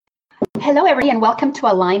Hello, everybody, and welcome to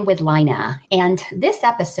Align with Lina. And this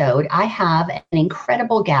episode, I have an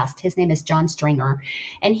incredible guest. His name is John Stringer,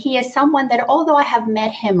 and he is someone that, although I have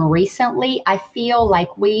met him recently, I feel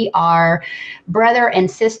like we are brother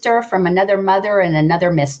and sister from another mother and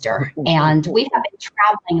another mister. And we have been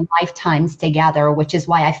traveling lifetimes together, which is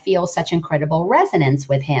why I feel such incredible resonance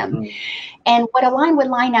with him. And what Align with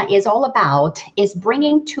Lina is all about is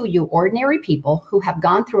bringing to you ordinary people who have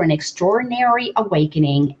gone through an extraordinary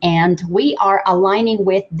awakening, and we are aligning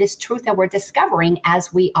with this truth that we're discovering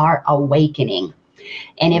as we are awakening.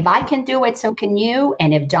 And if I can do it, so can you.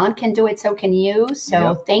 And if John can do it, so can you.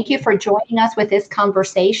 So Thank you for joining us with this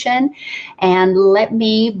conversation. And let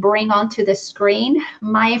me bring onto the screen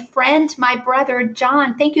my friend, my brother,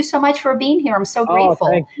 John. Thank you so much for being here. I'm so grateful.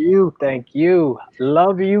 Thank you. Thank you.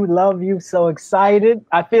 Love you. Love you. So excited.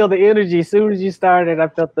 I feel the energy. As soon as you started, I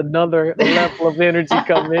felt another level of energy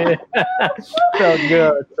come in. So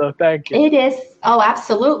good. So thank you. It is. Oh,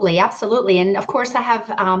 absolutely. Absolutely. And of course, I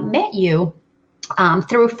have met you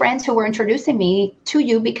through friends who were introducing me to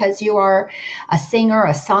you because you are a singer,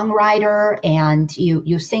 a songwriter, and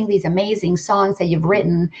you sing these amazing songs that you've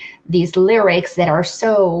written, these lyrics that are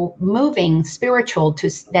so moving, spiritual,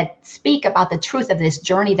 that speak about the truth of this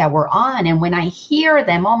journey that we're on. And when I hear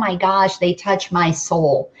them, oh my gosh, they touch my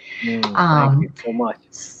soul. Thank you so much.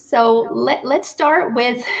 So let's start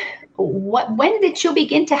with when did you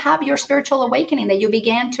begin to have your spiritual awakening, that you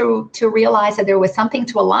began to realize that there was something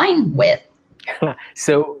to align with?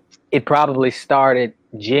 So it probably started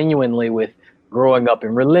genuinely with growing up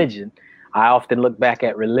in religion. I often look back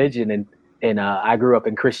at religion and I grew up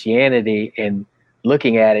in Christianity, and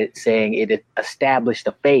looking at it, saying it established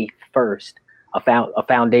a faith first, a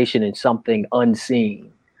foundation in something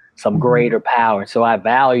unseen, some greater power. So I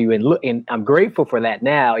value and I'm grateful for that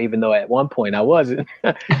now, even though at one point I wasn't.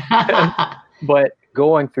 But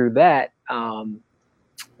going through that,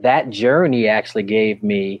 that journey actually gave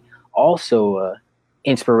me also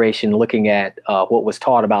inspiration, looking at what was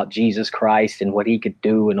taught about Jesus Christ and what he could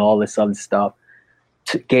do and all this other stuff.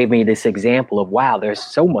 Gave me this example of, wow, there's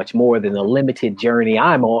so much more than the limited journey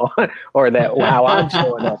I'm on or that how I'm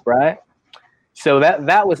showing up, right? So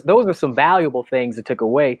those are some valuable things that took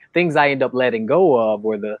away. Things I end up letting go of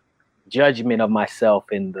were the judgment of myself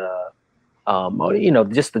and the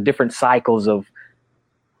just the different cycles of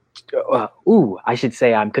I should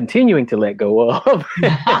say I'm continuing to let go of.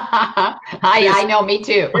 I know, me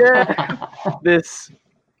too. This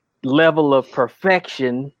level of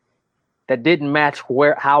perfection that didn't match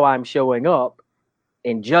how I'm showing up,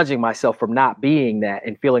 and judging myself from not being that,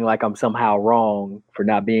 and feeling like I'm somehow wrong for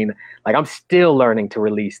not being, like, I'm still learning to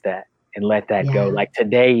release that and let that go, like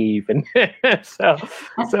today even. so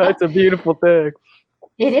it's a beautiful thing.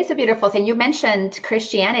 It is a beautiful thing. You mentioned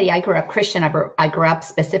Christianity. I grew up Christian. I grew up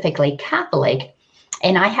specifically Catholic,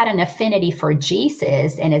 and I had an affinity for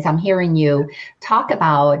Jesus. And as I'm hearing you talk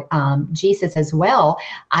about Jesus as well,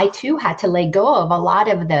 I too had to let go of a lot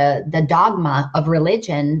of the dogma of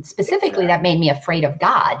religion, specifically that made me afraid of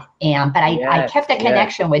God. But I kept a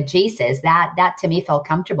connection with Jesus. That to me felt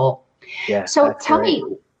comfortable. So tell me,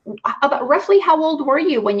 about roughly how old were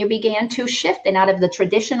you when you began to shift and out of the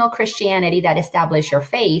traditional Christianity that established your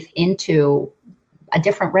faith into a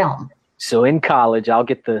different realm? So in college, I'll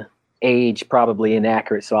get the age probably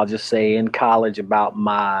inaccurate, so I'll just say in college, about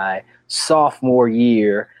my sophomore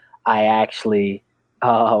year, I actually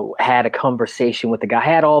had a conversation with a guy. I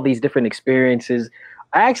had all these different experiences.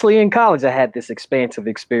 Actually, in college, I had this expansive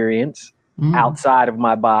experience outside of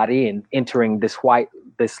my body and entering this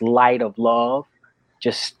light of love.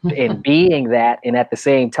 Just in being that, and at the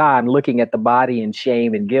same time looking at the body in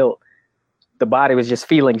shame and guilt. The body was just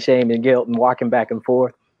feeling shame and guilt and walking back and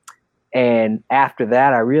forth. And after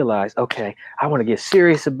that, I realized, okay, I want to get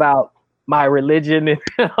serious about my religion, and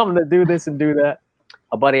I'm going to do this and do that.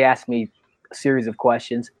 A buddy asked me a series of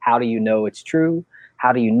questions. How do you know it's true?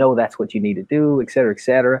 How do you know that's what you need to do? Et cetera, et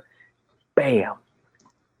cetera. Bam.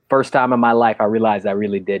 First time in my life, I realized I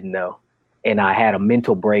really didn't know. And I had a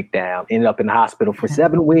mental breakdown, ended up in the hospital for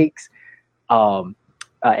 7 weeks.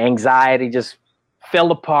 Anxiety just fell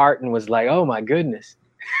apart and was like, oh my goodness.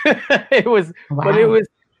 It was, but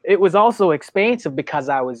it was also expansive because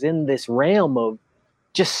I was in this realm of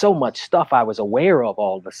just so much stuff I was aware of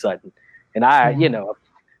all of a sudden. And I,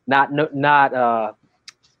 not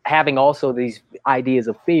having also these ideas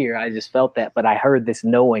of fear, I just felt that, but I heard this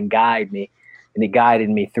knowing guide me, and it guided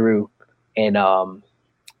me through. And,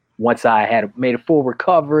 once I had made a full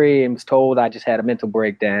recovery and was told I just had a mental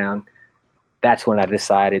breakdown, that's when I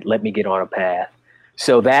decided, let me get on a path.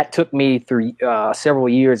 So that took me through several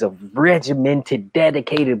years of regimented,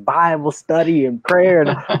 dedicated Bible study and prayer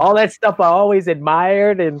and all that stuff I always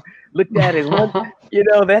admired and looked at as one,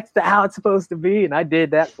 that's how it's supposed to be. And I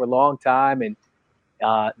did that for a long time. And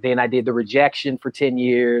then I did the rejection for 10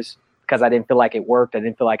 years because I didn't feel like it worked. I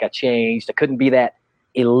didn't feel like I changed. I couldn't be that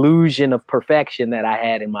illusion of perfection that I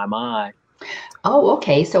had in my mind. Oh,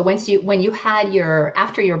 okay. So when you had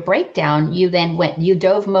after your breakdown, you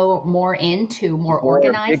dove more into more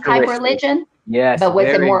organized type religion? Yes. But was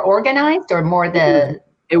it more organized or more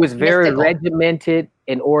it was very mystical? Regimented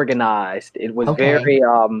and organized. It was very,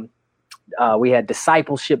 we had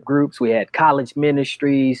discipleship groups. We had college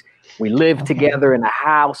ministries. We lived together in a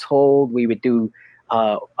household. We would do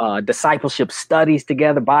discipleship studies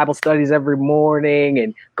together, Bible studies every morning,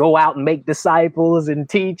 and go out and make disciples and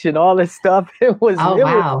teach and all this stuff. It was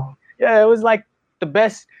like the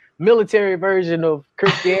best military version of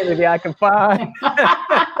Christianity I can find.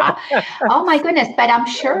 Oh my goodness. But I'm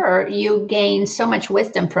sure you gained so much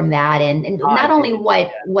wisdom from that, and not only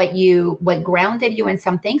what grounded you in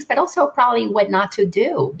some things, but also probably what not to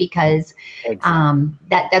do, because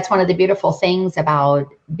that's one of the beautiful things about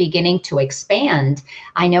beginning to expand.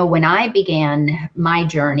 I know when I began my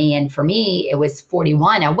journey, and for me it was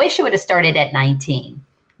 41. I wish it would have started at 19,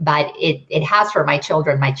 but it has for my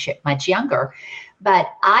children much younger.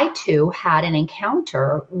 But I too had an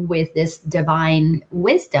encounter with this divine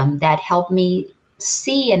wisdom that helped me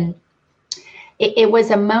see, and it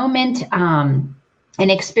was a moment, an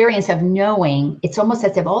experience of knowing. It's almost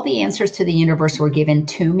as if all the answers to the universe were given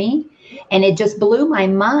to me, and it just blew my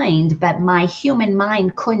mind, but my human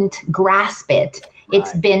mind couldn't grasp it.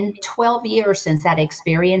 It's been 12 years since that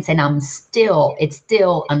experience, and it's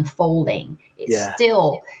still unfolding. It's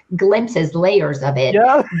still glimpses, layers of it.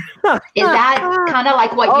 Yeah. Is that kind of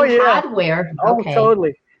like what you had where? Okay. Oh,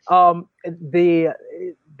 totally.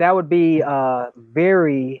 That would be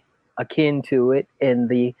very akin to it. And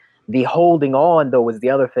the holding on, though, was the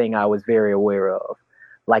other thing I was very aware of,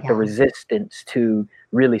 like the resistance to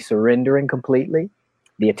really surrendering completely,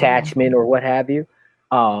 the attachment or what have you.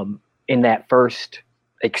 In that first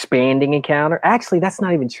expanding encounter. Actually, that's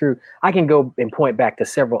not even true. I can go and point back to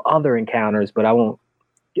several other encounters, but I won't,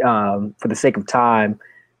 for the sake of time,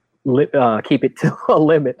 keep it to a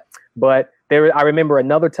limit. But I remember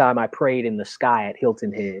another time I prayed in the sky at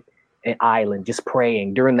Hilton Head Island, just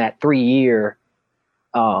praying during that 3-year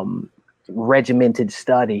regimented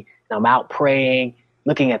study. And I'm out praying,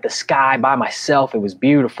 looking at the sky by myself. It was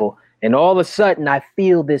beautiful. And all of a sudden, I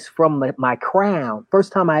feel this from my crown.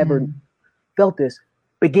 First time I ever felt this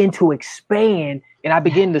begin to expand, and I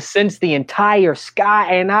begin to sense the entire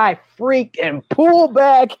sky, and I freak and pull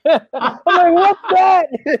back. I'm like, what's that?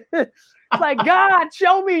 It's like, God,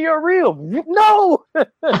 show me you're real. No.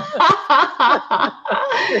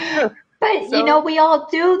 But we all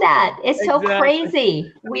do that. It's so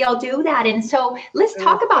crazy. We all do that. And so let's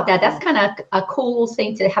talk about that. That's kind of a cool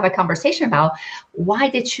thing to have a conversation about. Why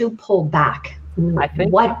did you pull back?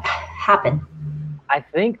 What happened? I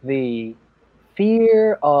think the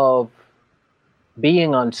fear of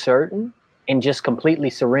being uncertain and just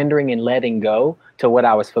completely surrendering and letting go to what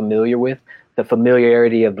I was familiar with, the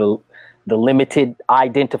familiarity of the limited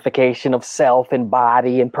identification of self and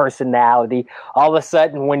body and personality. All of a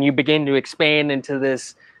sudden, when you begin to expand into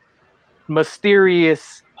this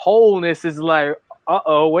mysterious wholeness, is like,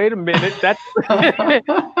 uh-oh, wait a minute. That's am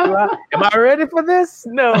I ready for this?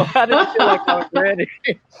 No, I didn't feel like I was ready.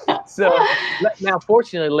 So now,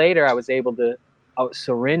 fortunately, later I was able to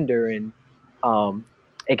surrender and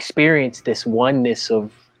experience this oneness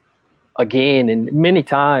of, again, and many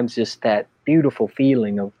times just that beautiful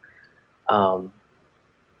feeling of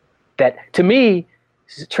that to me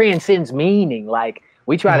transcends meaning. Like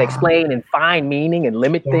we try to explain and find meaning and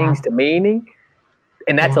limit things to meaning.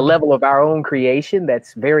 And that's a level of our own creation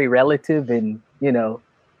that's very relative, and,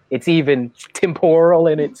 it's even temporal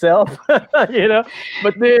in itself, But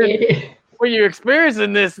then when you're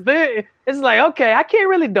experiencing this thing, it's like, okay, I can't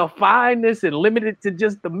really define this and limit it to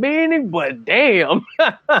just the meaning, but damn.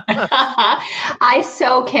 I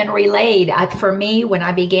so can relate. For me, when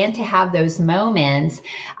I began to have those moments,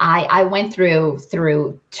 I went through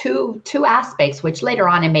two aspects, which later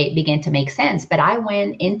on it began to make sense. But I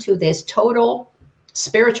went into this total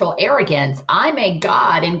spiritual arrogance. I'm a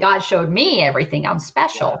God, and God showed me everything. I'm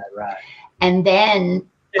special. Right. And then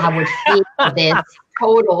I would feel this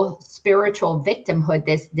total spiritual victimhood,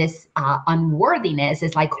 this unworthiness.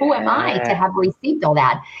 Is like, who am I to have received all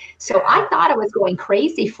that? So I thought I was going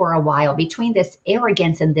crazy for a while between this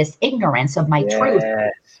arrogance and this ignorance of my truth.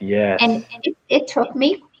 Yes. And it took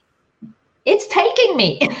me it's taking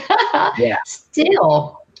me Yeah.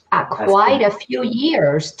 still That's quite good. a few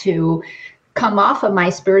years to come off of my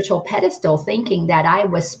spiritual pedestal thinking that I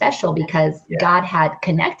was special because Yeah. God had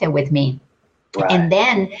connected with me. Right. And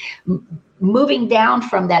then moving down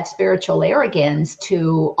from that spiritual arrogance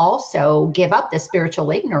to also give up the spiritual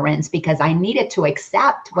ignorance because I needed to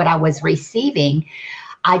accept what I was receiving.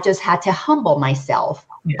 I just had to humble myself.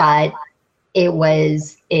 Yeah. But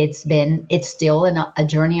it's still a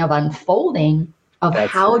journey of unfolding of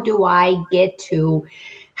That's how it. do I get to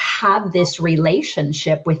have this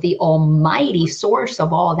relationship with the almighty source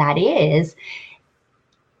of all that is.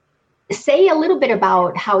 Say a little bit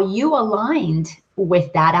about how you aligned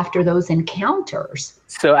with that after those encounters.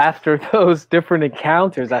 So after those different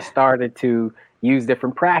encounters, I started to use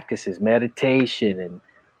different practices, meditation, and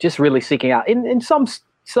just really seeking out in some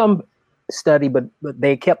study, but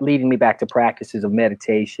they kept leading me back to practices of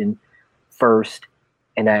meditation first,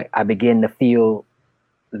 and I began to feel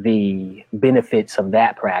the benefits of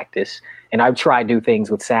that practice. And I try to do things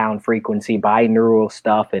with sound frequency, binaural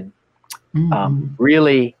stuff, and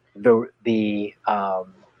really the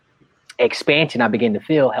expansion I began to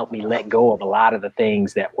feel helped me let go of a lot of the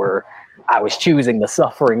things that I was choosing the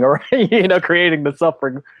suffering or, creating the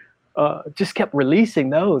suffering, just kept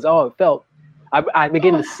releasing those. I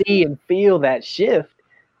began to see and feel that shift.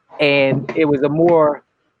 And it was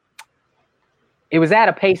at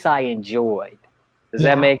a pace I enjoyed. Does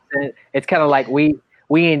that make sense? It's kind of like we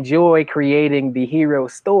enjoy creating the hero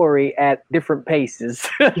story at different paces.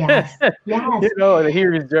 Yes. The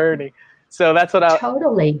hero's journey. So that's what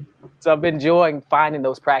totally. So I've been enjoying finding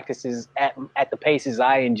those practices at the paces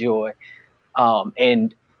I enjoy,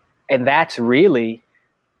 and that's really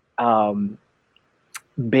been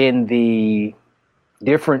the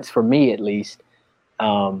difference for me, at least,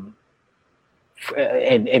 and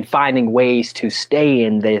finding ways to stay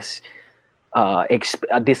in this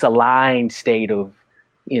this aligned state of,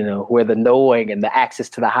 where the knowing and the access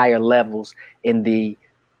to the higher levels and the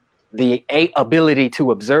ability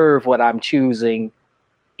to observe what I'm choosing,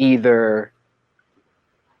 either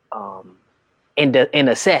and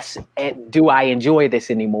assess, do I enjoy this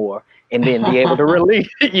anymore, and then be able to release,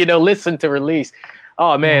 listen to release.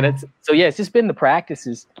 Oh man, it's just been the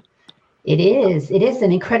practices. It is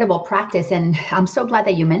an incredible practice, and I'm so glad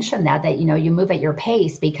that you mentioned that you move at your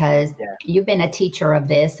pace, because you've been a teacher of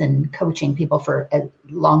this and coaching people for a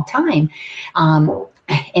long time,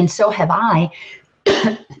 and so have I.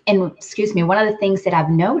 And excuse me, one of the things that I've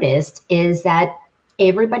noticed is that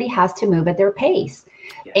everybody has to move at their pace.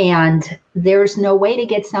 And there's no way to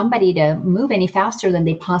get somebody to move any faster than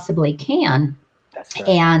they possibly can. That's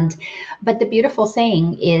right. But the beautiful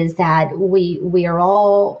thing is that we're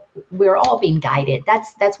all being guided.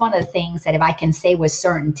 That's one of the things that, if I can say with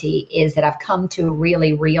certainty, is that I've come to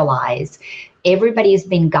really realize everybody is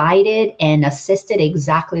being guided and assisted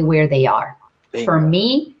exactly where they are. For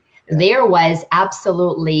me, there was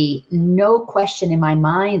absolutely no question in my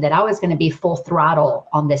mind that I was going to be full throttle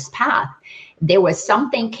on this path. There was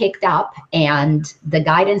something kicked up, and the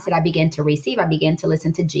guidance that I began to receive, I began to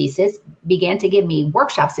listen to Jesus, began to give me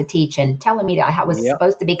workshops to teach and telling me that I was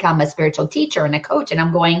supposed to become a spiritual teacher and a coach. And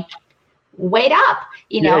I'm going, wait up,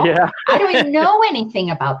 I don't even know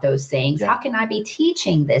anything about those things. How can I be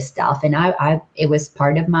teaching this stuff? And it was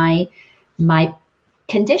part of my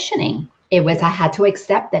conditioning. It was, I had to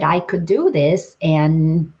accept that I could do this,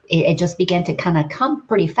 and it just began to kind of come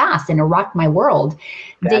pretty fast, and it rocked my world.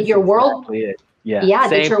 Did your world? Exactly it.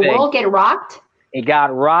 Did your world get rocked? It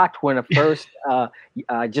got rocked when I first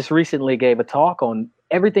just recently gave a talk on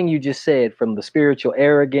everything you just said, from the spiritual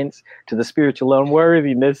arrogance to the spiritual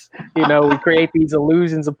unworthiness. We create these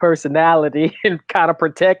illusions of personality and kind of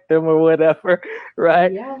protect them or whatever,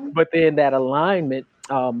 right? Yeah. But then that alignment,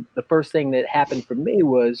 the first thing that happened for me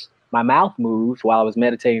was my mouth moved while I was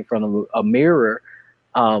meditating in front of a mirror,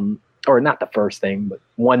 or not the first thing, but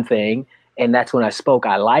one thing. And that's when I spoke,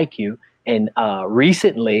 "I like you." And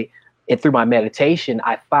recently, through my meditation,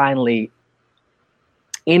 I finally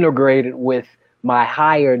integrated with my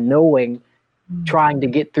higher knowing, trying to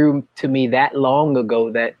get through to me that long ago,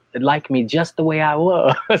 that it liked me just the way I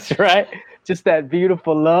was, right? Just that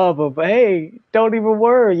beautiful love of, hey, don't even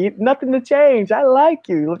worry, nothing to change. I like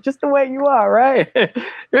you just the way you are, right?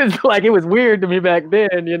 It was weird to me back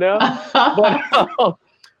then,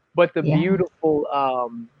 But the beautiful,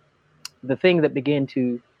 the thing that began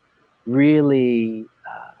to really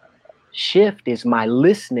shift is my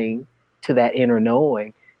listening to that inner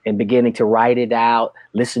knowing and beginning to write it out,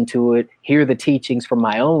 listen to it, hear the teachings from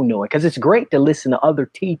my own knowing. Because it's great to listen to other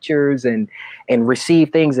teachers and receive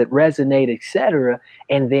things that resonate, etc.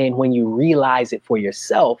 And then when you realize it for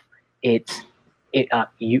yourself,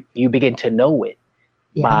 you begin to know it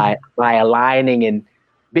Yeah. by aligning, and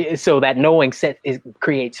so that knowing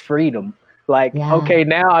creates freedom. Like, Yeah. okay,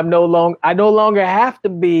 now I no longer have to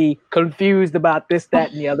be confused about this,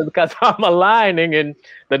 that, and the other, because I'm aligning, and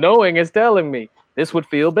the knowing is telling me this would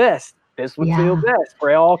feel best. This would feel Yeah. best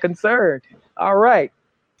for all concerned. All right.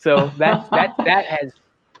 So that has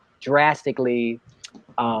drastically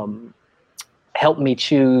helped me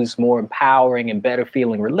choose more empowering and better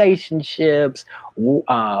feeling relationships.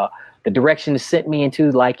 The direction it sent me into,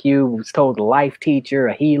 like you was told, a life teacher,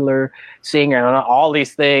 a healer, singer, and all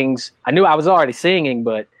these things. I knew I was already singing,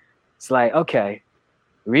 but it's like, okay,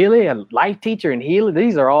 really, a life teacher and healer?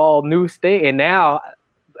 These are all new things. And now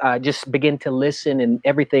I just begin to listen, and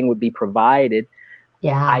everything would be provided.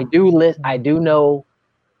 Yeah. I do know.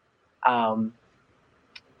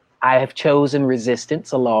 I have chosen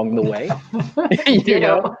resistance along the way. You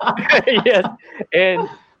know? Yes.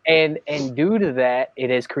 And due to that, it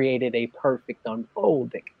has created a perfect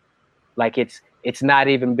unfolding. Like it's not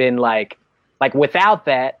even been like without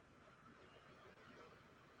that,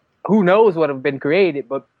 who knows what have been created,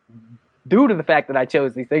 but due to the fact that I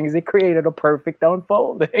chose these things, it created a perfect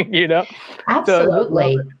unfolding, you know?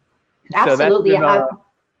 Absolutely. Absolutely. Go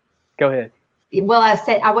ahead. Well,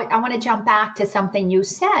 I want to jump back to something you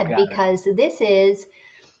said, because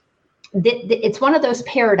it's one of those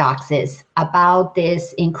paradoxes about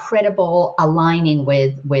this incredible aligning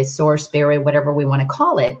with source, spirit, whatever we want to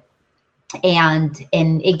call it. And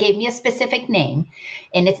it gave me a specific name,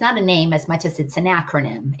 and it's not a name as much as it's an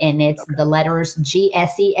acronym, and it's the letters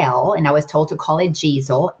GSEL, and I was told to call it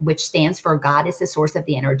GSEL, which stands for God is the source of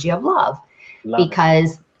the energy of love.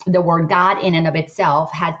 Because the word God in and of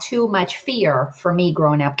itself had too much fear for me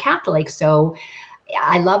growing up Catholic. So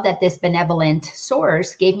I love that this benevolent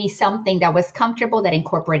source gave me something that was comfortable, that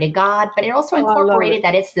incorporated God, but it also incorporated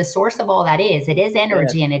that it's the source of all that is. It is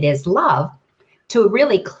energy and it is love, to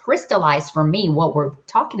really crystallize for me what we're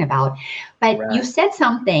talking about. But you said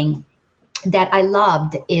something that I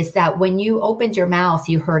loved, is that when you opened your mouth,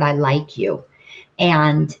 you heard, I like you.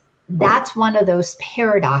 And that's one of those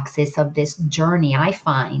paradoxes of this journey, I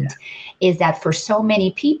find, is that for so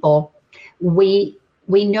many people, we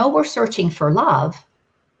know we're searching for love,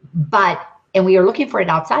 and we are looking for it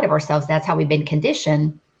outside of ourselves. That's how we've been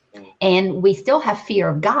conditioned. And we still have fear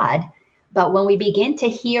of God. But when we begin to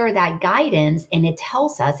hear that guidance, and it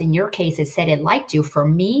tells us, in your case, it said it liked you. For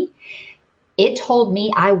me, it told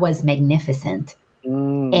me I was magnificent.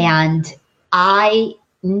 And I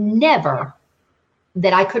never,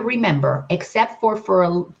 that I could remember, except for a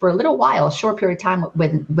little while, a short period of time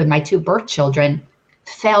with my two birth children,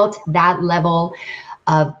 felt that level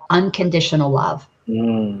of unconditional love.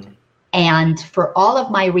 And for all of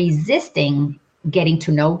my resisting getting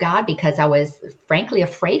to know God, because I was frankly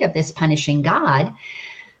afraid of this punishing God,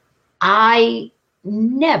 I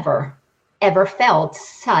never, ever felt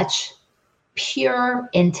such pure,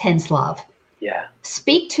 intense love. Yeah.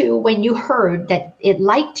 Speak to when you heard that it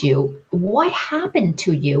liked you. What happened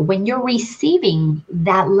to you when you're receiving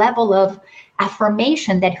that level of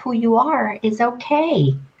affirmation that who you are is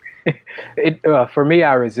okay? For me,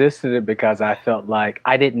 I resisted it because I felt like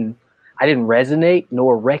I didn't resonate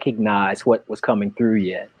nor recognize what was coming through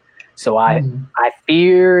yet. So I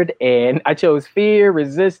feared, and I chose fear,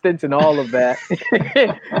 resistance, and all of that.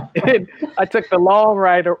 I took the long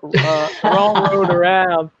road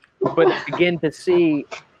around, but begin to see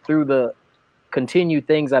through the continued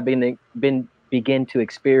things I've begin to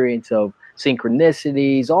experience of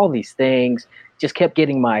synchronicities, all these things just kept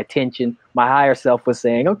getting my attention. My higher self was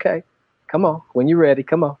saying, okay, come on, when you're ready,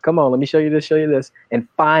 come on, let me show you this. And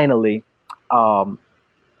finally, I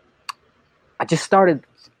just started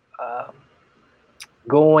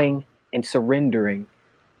going and surrendering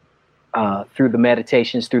through the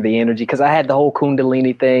meditations, through the energy, because I had the whole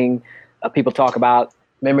Kundalini thing. People talk about,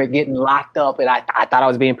 remember getting locked up, and I thought I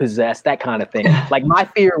was being possessed, that kind of thing. Like my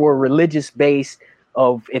fear were religious based,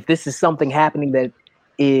 of if this is something happening that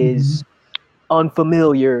is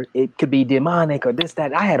unfamiliar, it could be demonic or this,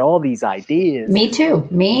 that. I had all these ideas. Me too.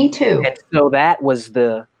 And so that was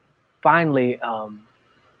finally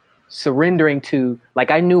surrendering to,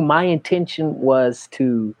 like, I knew my intention was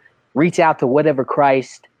to reach out to whatever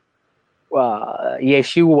Christ,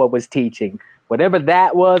 Yeshua was teaching. Whatever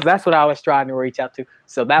that was, that's what I was trying to reach out to.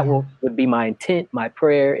 So that would be my intent, my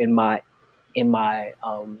prayer, in my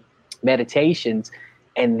meditations.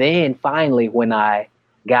 And then finally, when I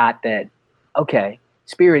got that, okay,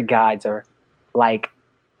 spirit guides are like,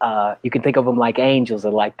 you can think of them like angels,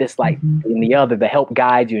 or like this, like in the other, to help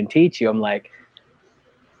guide you and teach you. I'm like,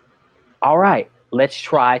 all right, let's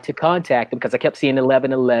try to contact them, because I kept seeing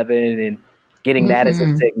 1111 and getting that as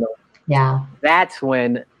a signal. Yeah. That's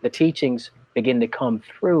when the teachings begin to come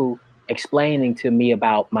through, explaining to me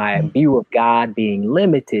about my view of God being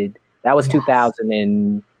limited. That was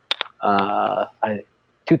 2000 by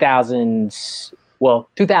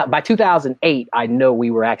 2008, I know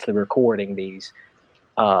we were actually recording these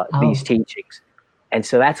teachings. And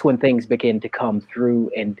so that's when things began to come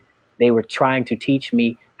through, and they were trying to teach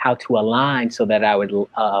me how to align so that I would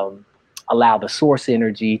allow the source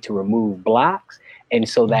energy to remove blocks, and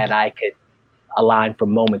so that I could align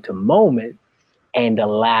from moment to moment and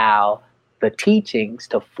allow the teachings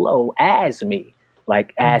to flow as me,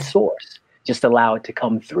 like as source, just allow it to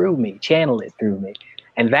come through me, channel it through me.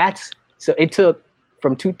 And so it took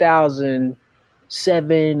from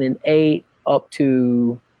 2007 and 8 up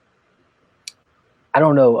to, I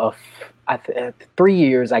don't know, 3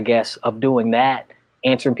 years, I guess, of doing that,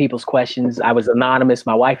 answering people's questions. I was anonymous.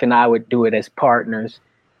 My wife and I would do it as partners,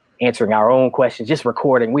 answering our own questions, just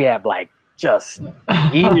recording. We have like just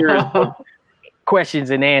years of questions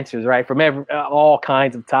and answers, right, from all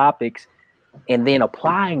kinds of topics, and then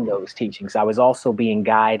applying those teachings. I was also being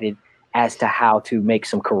guided as to how to make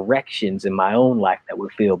some corrections in my own life that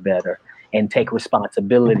would feel better, and take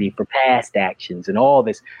responsibility for past actions and all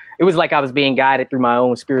this. It was like I was being guided through my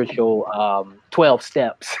own spiritual 12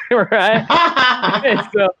 steps, right? And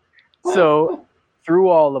so through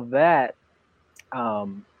all of that,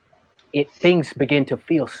 things begin to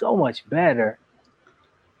feel so much better.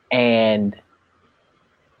 And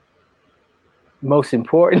most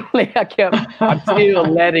importantly, I'm still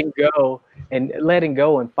letting go and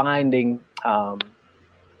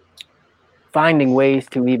finding ways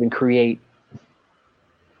to even create,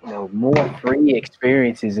 more free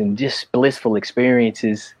experiences and just blissful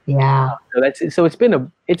experiences. Yeah. So it's been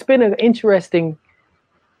an interesting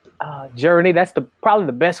journey. That's probably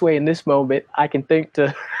the best way in this moment I can think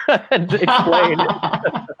to explain it.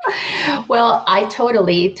 Well, I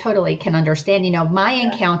totally can understand.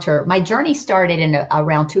 My journey started in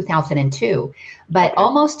around 2002, but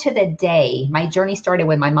almost to the day, my journey started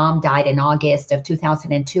when my mom died in August of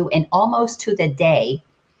 2002, and almost to the day,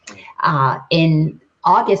 in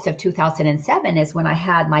August of 2007 is when I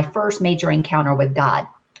had my first major encounter with God.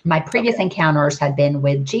 My previous encounters had been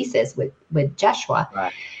with Jesus, with Joshua.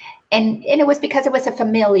 Right. And it was because it was a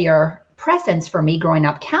familiar presence for me growing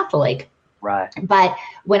up Catholic. Right. But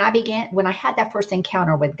when I had that first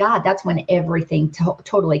encounter with God, that's when everything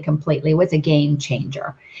totally, completely was a game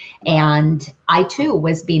changer. Right. And I too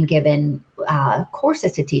was being given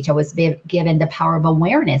courses to teach. I was given the power of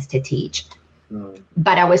awareness to teach.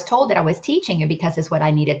 But I was told that I was teaching it because it's what I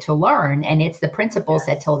needed to learn. And it's the principles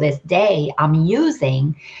that till this day I'm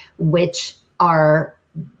using, which are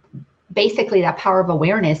basically that power of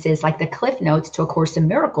awareness is like the cliff notes to A Course in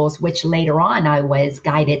Miracles, which later on I was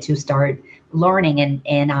guided to start learning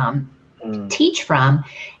and teach from.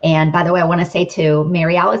 And by the way, I want to say to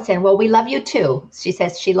Mary Allison, well, we love you too. She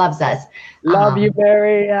says she loves us. Love you,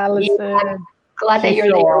 Mary Allison. Yeah, glad that you're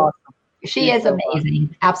so there. Awesome. She is so amazing.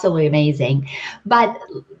 Awesome. Absolutely amazing. But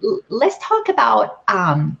let's talk about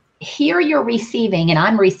here you're receiving, and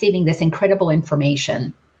I'm receiving this incredible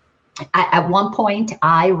information. At one point,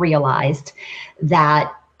 I realized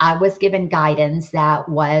that I was given guidance that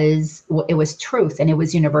was truth, and it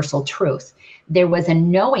was universal truth. There was a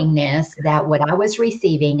knowingness that what I was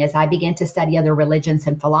receiving as I began to study other religions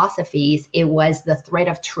and philosophies, it was the thread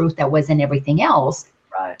of truth that was in everything else.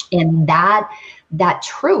 Right. And that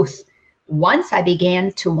truth, once I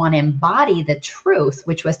began to want to embody the truth,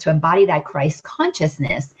 which was to embody that Christ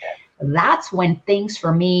consciousness, that's when things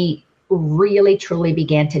for me really, truly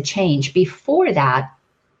began to change. Before that,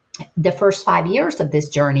 the first 5 years of this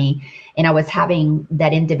journey, and I was having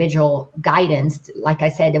that individual guidance, like I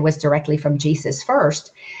said, it was directly from Jesus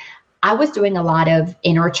first. I was doing a lot of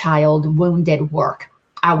inner child wounded work.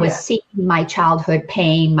 I was seeing my childhood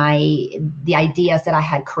pain, the ideas that I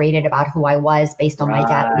had created about who I was based on my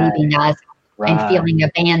dad leaving us and feeling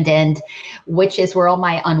abandoned, which is where all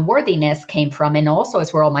my unworthiness came from. And also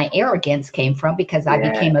is where all my arrogance came from, because I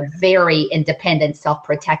became a very independent,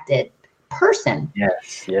 self-protected person.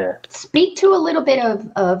 Yes, yeah. Speak to a little bit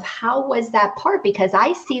of how was that part, because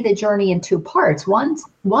I see the journey in two parts. One,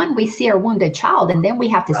 we see our wounded child, and then we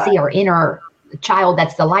have to see our inner child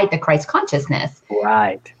that's the light, the Christ consciousness.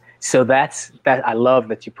 Right. So that's I love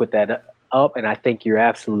that you put that up, and I think you're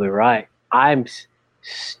absolutely right. I'm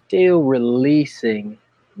still releasing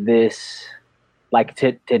this, like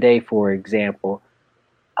today, for example.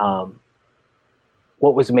 What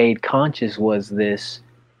was made conscious was this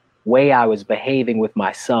way I was behaving with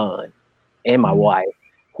my son and my wife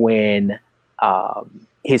when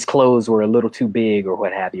his clothes were a little too big or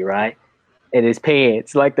what have you, right? And his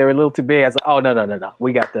pants, like they were a little too big. I was like, oh, no.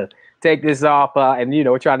 We got to take this off. And,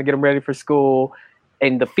 we're trying to get him ready for school.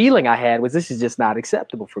 And the feeling I had was, this is just not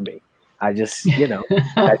acceptable for me. I just,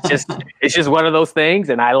 it's just one of those things.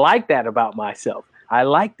 And I like that about myself. I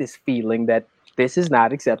like this feeling that this is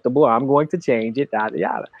not acceptable. I'm going to change it, yada,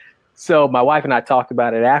 yada. So my wife and I talked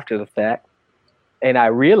about it after the fact. And I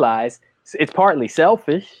realized it's partly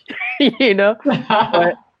selfish,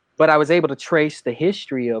 but I was able to trace the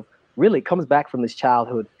history of, really it comes back from this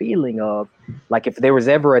childhood feeling of, like, if there was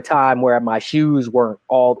ever a time where my shoes weren't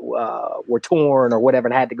were torn or whatever,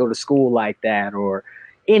 and I had to go to school like that, or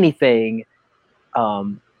anything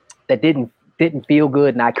that didn't feel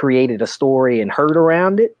good, and I created a story and hurt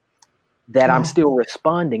around it, that I'm still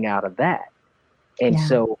responding out of that. And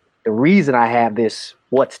so the reason I have this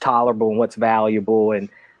what's tolerable and what's valuable and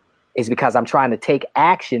is because I'm trying to take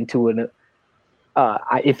action to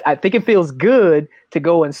I think it feels good to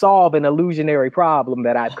go and solve an illusionary problem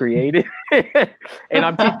that I've created. And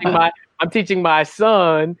I'm teaching my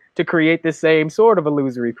son to create the same sort of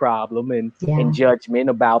illusory problem and judgment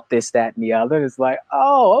about this, that, and the other. It's like,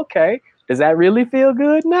 oh, okay. Does that really feel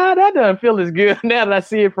good? Nah, that doesn't feel as good now that I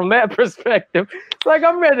see it from that perspective. It's like,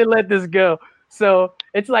 I'm ready to let this go. So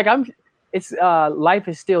it's like life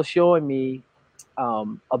is still showing me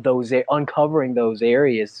of those, uncovering those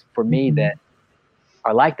areas for me that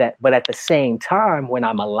are like that. But at the same time, when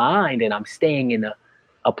I'm aligned and I'm staying in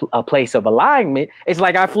a place of alignment, it's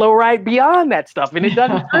like I flow right beyond that stuff and it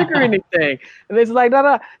doesn't trigger anything. And it's like,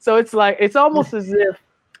 no. So it's like, it's almost as if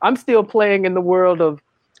I'm still playing in the world of,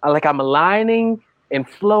 like, I'm aligning and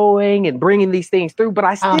flowing and bringing these things through, but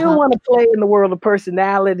I still want to play in the world of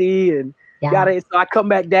personality and so I come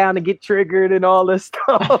back down and get triggered and all this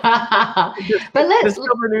stuff. But let's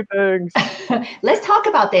discover new things. Let's talk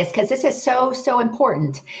about this, because this is so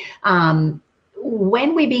important.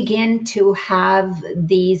 When we begin to have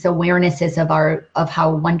these awarenesses of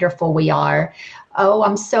how wonderful we are. Oh,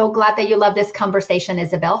 I'm so glad that you love this conversation,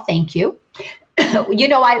 Isabel. Thank you.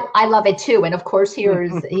 I love it too. And of course,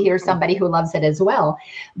 here's somebody who loves it as well.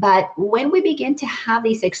 But when we begin to have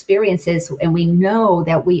these experiences and we know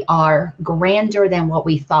that we are grander than what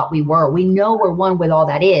we thought we were, we know we're one with all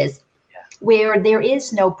that is, where there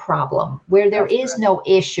is no problem, where there is no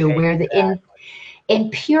issue, where in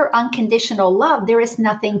pure unconditional love, there is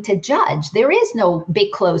nothing to judge. There is no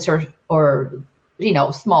big clothes or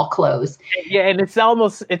small clothes. Yeah, and it's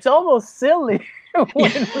almost silly.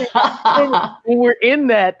 when we're in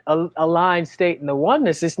that aligned state in the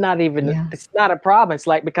oneness, it's not even it's not a problem. It's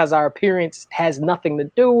like, because our appearance has nothing to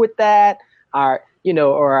do with that. Or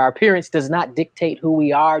our appearance does not dictate who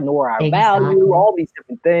we are, nor our value, all these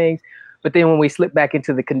different things. But then when we slip back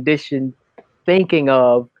into the conditioned thinking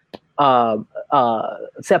of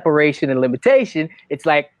separation and limitation, it's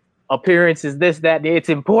like, appearance is this, that, it's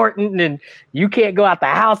important, and you can't go out the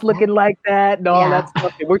house looking like that and all that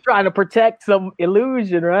stuff. We're trying to protect some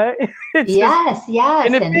illusion, right? Yes.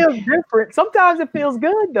 And it feels different. Sometimes it feels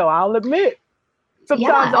good, though, I'll admit.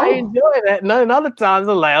 Sometimes I enjoy that, and other times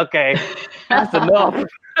I'm like, okay, that's enough.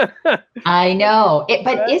 I know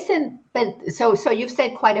it, so you've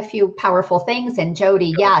said quite a few powerful things, and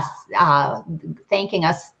Jody,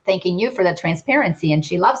 thanking you for the transparency, and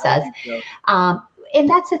she loves us. And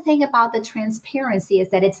that's the thing about the transparency, is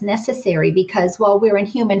that it's necessary, because while we're in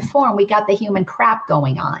human form, we got the human crap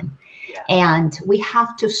going on. Yeah. And we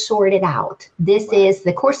have to sort it out. This is,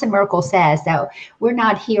 the Course in Miracles says that we're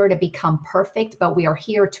not here to become perfect, but we are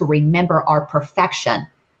here to remember our perfection.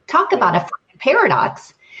 Talk about a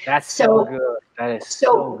paradox. That's so good. That is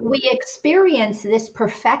so good. We experience this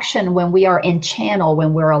perfection when we are in channel,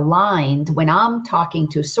 when we're aligned. When I'm talking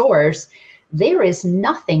to Source, there is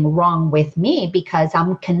nothing wrong with me, because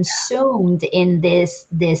I'm consumed in this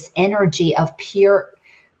energy of pure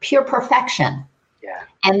perfection. Yeah.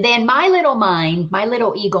 And then my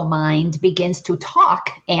little ego mind begins to talk,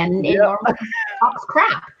 and it normally talks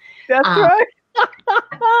crap. That's right.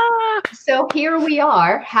 So here we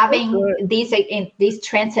are having these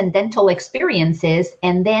transcendental experiences,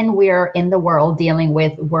 and then we're in the world dealing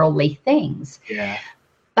with worldly things. Yeah.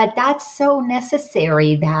 But that's so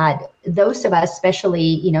necessary that those of us, especially,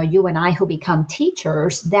 you and I who become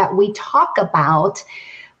teachers, that we talk about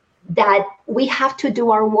that we have to do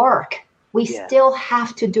our work. We still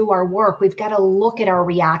have to do our work. We've got to look at our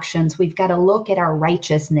reactions. We've got to look at our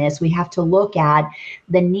righteousness. We have to look at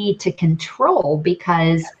the need to control,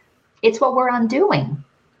 because it's what we're undoing.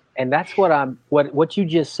 And that's what you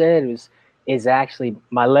just said is actually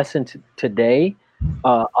my lesson today,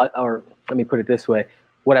 or let me put it this way.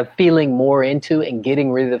 what I'm feeling more into and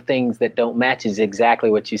getting rid of things that don't match is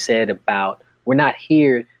exactly what you said about we're not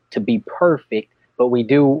here to be perfect, but we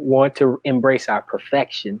do want to embrace our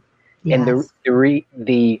perfection. Yes. And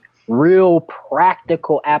the real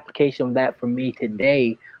practical application of that for me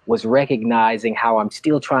today was recognizing how I'm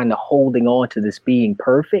still trying to holding on to this being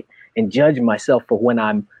perfect and judging myself for when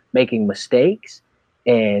I'm making mistakes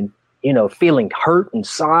and, you know, feeling hurt and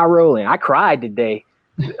sorrow. And I cried today.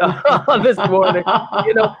 This morning,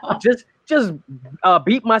 you know, just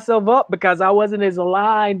beat myself up because I wasn't as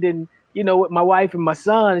aligned and, you know, with my wife and my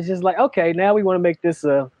son. It's just like, okay, now we want to make this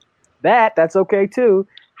that's okay too.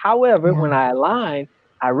 However, when I align,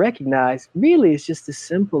 I recognize really it's just as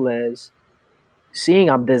simple as seeing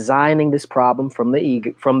I'm designing this problem from the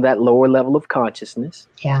ego, from that lower level of consciousness.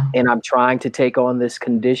 Yeah. And I'm trying to take on this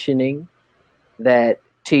conditioning that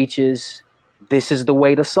teaches this is the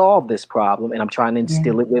way to solve this problem. And I'm trying to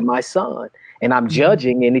instill it with my son. And I'm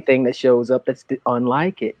judging anything that shows up that's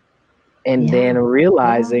unlike it. And then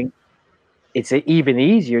realizing it's even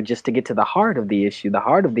easier just to get to the heart of the issue. The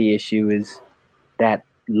heart of the issue is that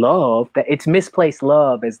love, that it's misplaced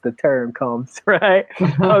love as the term comes, right?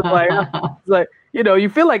 It's like, you know, you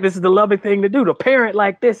feel like this is the loving thing to do, to parent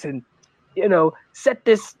like this and, you know, set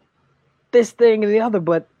this thing and the other.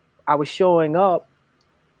 But I was showing up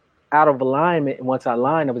out of alignment, and once I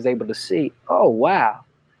aligned, I was able to see, oh wow,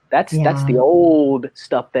 that's the old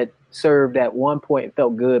stuff that served at one point and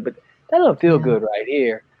felt good, but that don't feel good right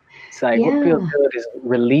here. It's like what feels good is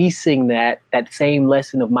releasing that same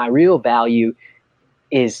lesson of my real value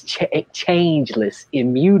is changeless,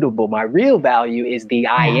 immutable. My real value is the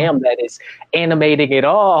I am that is animating it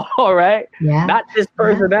all right? Not this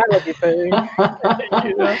personality thing.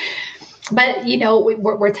 You know? But, you know,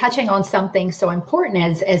 we're touching on something so important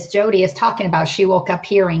as Jody is talking about. She woke up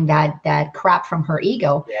hearing that crap from her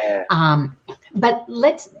ego. But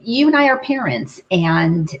you and I are parents,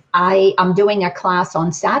 and I'm doing a class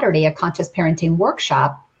on Saturday, a conscious parenting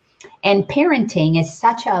workshop. And parenting is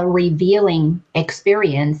such a revealing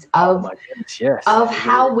experience of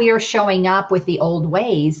how we are showing up with the old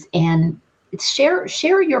ways. And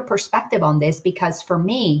share your perspective on this, because for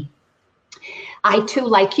me, I too,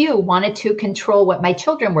 like you, wanted to control what my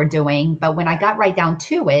children were doing. But when I got right down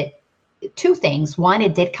to it, two things. One,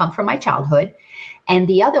 it did come from my childhood. And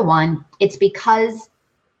the other one, it's because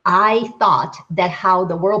I thought that how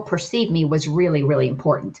the world perceived me was really, really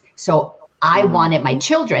important. So I wanted my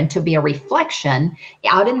children to be a reflection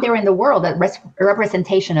out in there in the world, a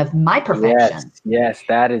representation of my perfection. Yes,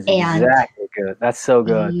 that is exactly good. That's so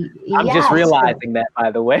good. I'm just realizing that, by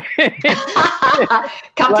the way.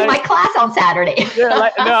 Come to my class on Saturday.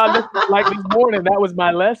 Like this morning, that was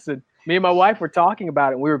my lesson. Me and my wife were talking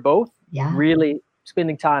about it. And we were both really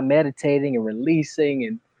spending time meditating and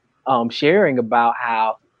releasing and sharing about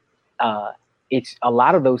how it's a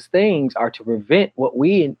lot of those things are to prevent what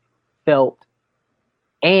we felt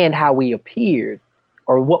and how we appeared,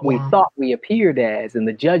 or what we thought we appeared as, and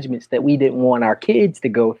the judgments that we didn't want our kids to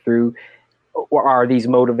go through, or are these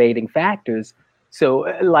motivating factors.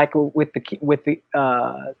 So like with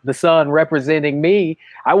the son representing me,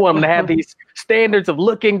 I want him to have these standards of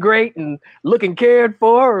looking great and looking cared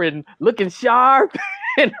for and looking sharp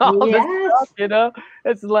and all this stuff, you know.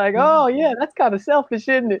 It's like, oh yeah, that's kind of selfish,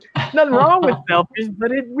 isn't it? Nothing wrong with selfish,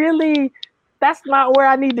 but it really, that's not where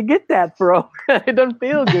I need to get that from. It doesn't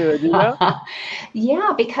feel good, you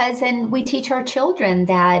know? Because and we teach our children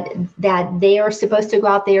that they are supposed to go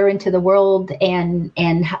out there into the world, and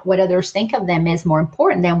what others think of them is more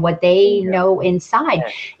important than what they know inside.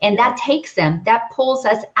 And that takes them, that pulls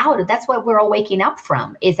us out. That's what we're all waking up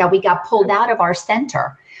from, is that we got pulled out of our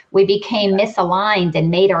center. We became misaligned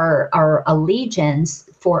and made our allegiance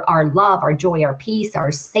for our love, our joy, our peace,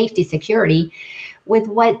 our safety, security, with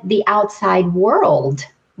what the outside world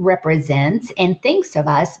represents and thinks of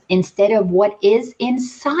us, instead of what is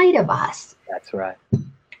inside of us. That's right.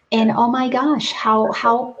 And oh my gosh,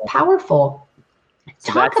 how powerful.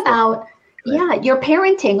 So talk about your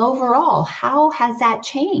parenting overall. How has that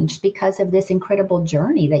changed because of this incredible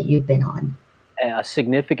journey that you've been on?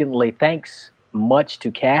 Significantly, thanks much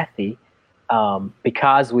to Kathy,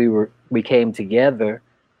 because we came together,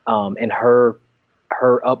 and her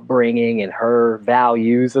upbringing and her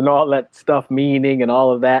values and all that stuff, meaning and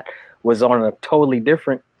all of that, was on a totally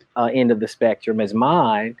different end of the spectrum as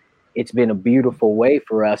mine. It's been a beautiful way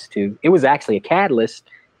for us it was actually a catalyst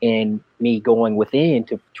in me going within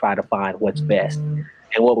to try to find what's best. And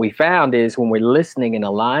what we found is when we're listening and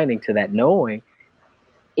aligning to that knowing,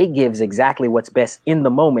 it gives exactly what's best in the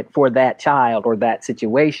moment for that child or that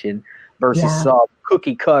situation. versus Yeah. some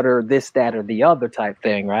cookie cutter, this, that, or the other type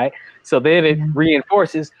thing, right? So then it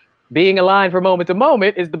reinforces being aligned from moment to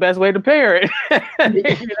moment is the best way to parent. You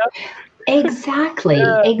know? Exactly,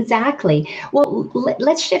 Yeah. exactly. Well,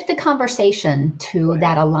 let's shift the conversation Go to ahead.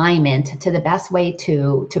 that alignment, to the best way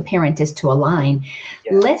to parent is to align.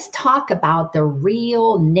 Yeah. Let's talk about the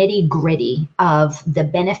real nitty gritty of the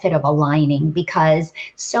benefit of aligning, because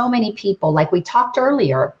so many people, like we talked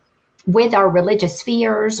earlier, with our religious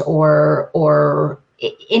fears or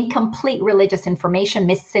incomplete religious information,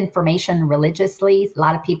 misinformation religiously. A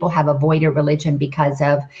lot of people have avoided religion because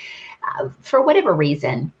of for whatever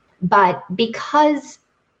reason. But because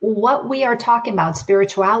what we are talking about,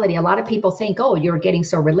 spirituality, a lot of people think, oh, you're getting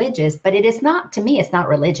so religious, but it is not, to me, it's not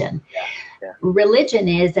religion. Yeah. Religion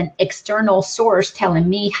is an external source telling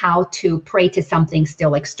me how to pray to something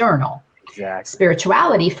still external. Exactly.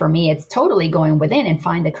 Spirituality, for me, it's totally going within and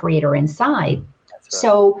find the creator inside. That's right.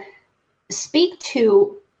 So speak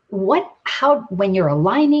to when you're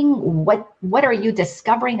aligning, what are you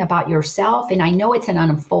discovering about yourself? And I know it's an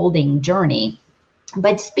unfolding journey,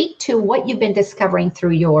 but speak to what you've been discovering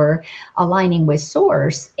through your aligning with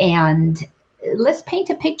source. And let's paint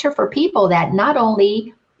a picture for people that not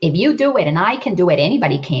only if you do it and I can do it,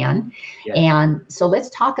 anybody can. Yes. And so let's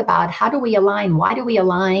talk about how do we align? Why do we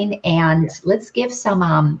align? And let's give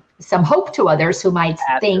some hope to others who might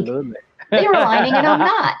Absolutely. think they're aligning and I'm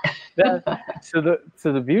not.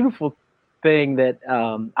 So the beautiful thing that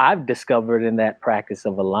I've discovered in that practice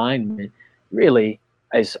of alignment really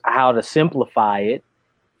is how to simplify it.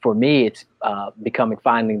 For me, it's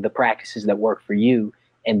finding the practices that work for you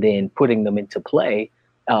and then putting them into play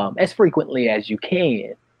as frequently as you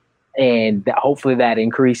can. And hopefully that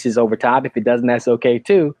increases over time. If it doesn't, that's okay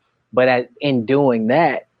too. But in doing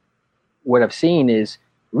that, what I've seen is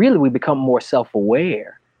really we become more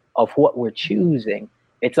self-aware of what we're choosing.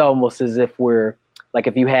 It's almost as if we're like,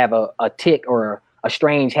 if you have a tic or a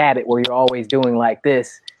strange habit where you're always doing like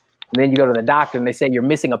this, and then you go to the doctor and they say you're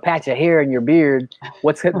missing a patch of hair in your beard.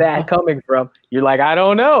 What's that coming from? You're like, I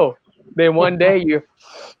don't know. Then one day you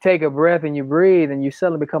take a breath and you breathe and you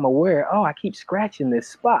suddenly become aware. Oh, I keep scratching this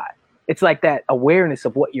spot. It's like that awareness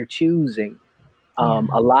of what you're choosing.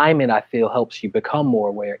 Alignment, I feel, helps you become more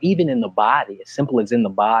aware, even in the body, as simple as in the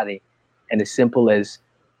body and as simple as,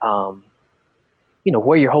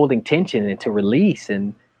 where you're holding tension and to release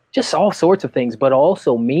and just all sorts of things, but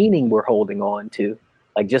also meaning we're holding on to.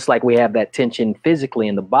 Like, just like we have that tension physically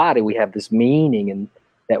in the body, we have this meaning and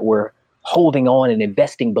that we're holding on and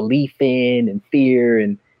investing belief in and fear,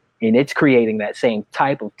 and it's creating that same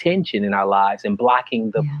type of tension in our lives and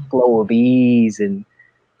blocking the flow of ease and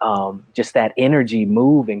just that energy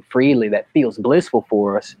moving freely that feels blissful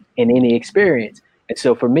for us in any experience. And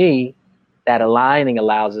so for me, that aligning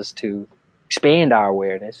allows us to expand our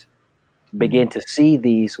awareness, begin to see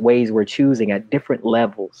these ways we're choosing at different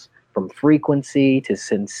levels, from frequency to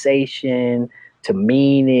sensation to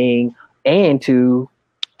meaning and to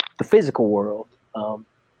the physical world, to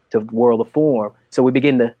the world of form. So we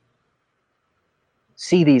begin to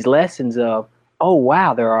see these lessons of, oh,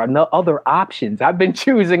 wow, there are no other options. I've been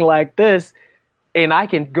choosing like this, and I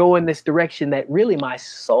can go in this direction that really my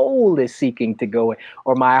soul is seeking to go in,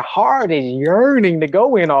 or my heart is yearning to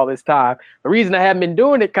go in all this time. The reason I haven't been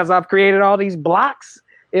doing it because I've created all these blocks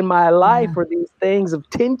in my life or these things of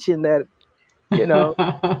tension that,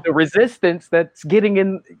 the resistance that's getting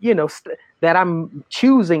in, that I'm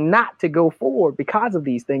choosing not to go forward because of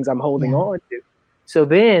these things I'm holding on to. So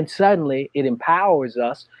then suddenly it empowers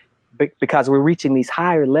us because we're reaching these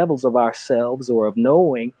higher levels of ourselves or of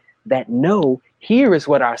knowing that here is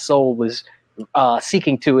what our soul was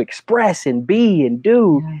seeking to express and be and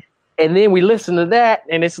do. And then we listen to that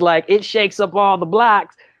and it's like it shakes up all the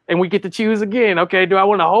blocks and we get to choose again. Okay, do I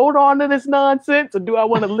want to hold on to this nonsense or do I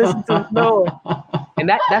want to listen to this knowing? And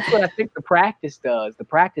that's what I think the practice does. The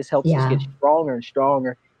practice helps us get stronger and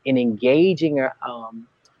stronger in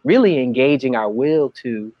really engaging our will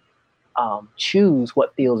to choose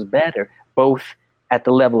what feels better, both at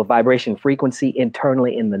the level of vibration frequency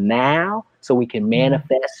internally in the now, so we can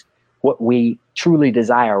manifest what we truly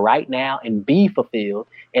desire right now and be fulfilled,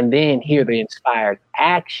 and then hear the inspired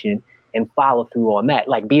action and follow through on that.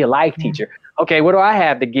 Like, be a life teacher. Okay, what do I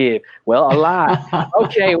have to give? Well, a lot.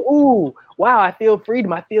 Okay, ooh, wow, I feel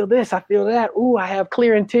freedom. I feel this, I feel that. Ooh, I have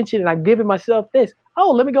clear intention and I'm giving myself this.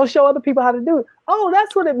 Oh, let me go show other people how to do it. Oh,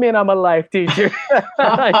 that's what it meant. I'm a life teacher.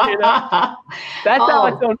 You know? That's how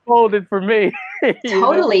it's unfolded for me.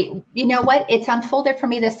 Totally. You know what? It's unfolded for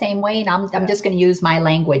me the same way, and I'm just going to use my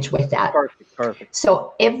language with that. Perfect.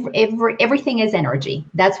 So everything is energy.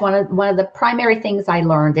 That's one of the primary things I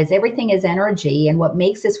learned is everything is energy, and what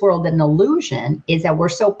makes this world an illusion is that we're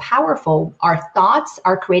so powerful. Our thoughts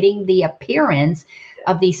are creating the appearance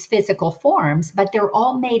of these physical forms, but they're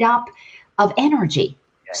all made up of energy.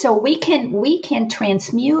 So we can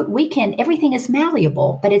transmute, everything is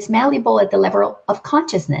malleable, but it's malleable at the level of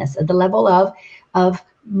consciousness, at the level of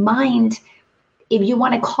mind. If you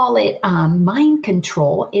want to call it mind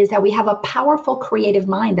control, is that we have a powerful creative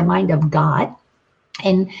mind, the mind of God,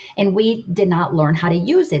 and we did not learn how to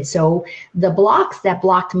use it. So the blocks that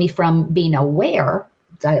blocked me from being aware,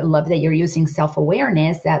 I love that you're using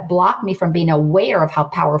self-awareness, that block me from being aware of how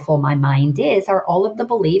powerful my mind is, are all of the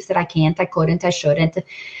beliefs that I can't, I couldn't, I shouldn't,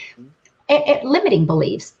 limiting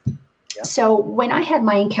beliefs. Yeah. So when I had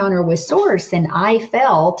my encounter with Source and I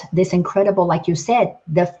felt this incredible, like you said,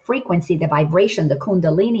 the frequency, the vibration, the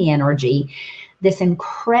Kundalini energy, this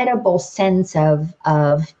incredible sense of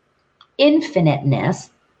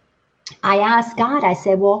infiniteness, I asked God, I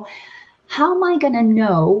said, well, how am I going to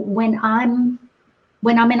know when I'm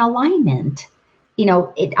in alignment? You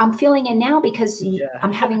know, I'm feeling it now because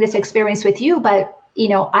I'm having this experience with you, but you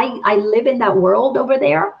know, I live in that world over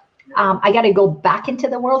there. I got to go back into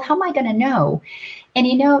the world. How am I going to know? And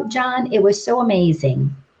you know, John, it was so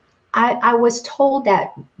amazing. I was told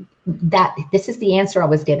that this is the answer I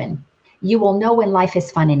was given. You will know when life is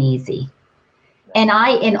fun and easy. And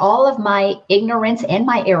I, in all of my ignorance and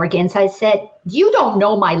my arrogance, I said, you don't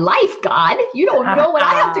know my life, God. You don't know what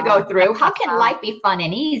I have to go through. How can life be fun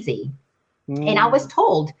and easy? And I was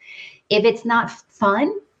told, if it's not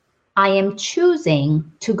fun, I am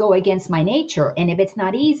choosing to go against my nature. And if it's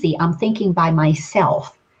not easy, I'm thinking by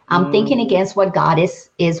myself. I'm thinking against what God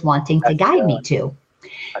is wanting to guide me to.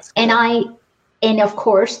 And of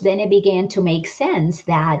course, then it began to make sense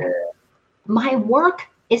that my work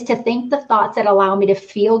is to think the thoughts that allow me to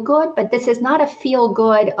feel good, but this is not a feel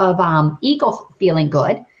good of ego feeling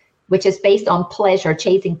good, which is based on pleasure,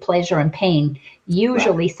 chasing pleasure and pain,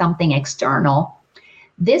 usually something external.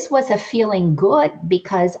 This was a feeling good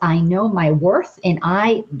because I know my worth, and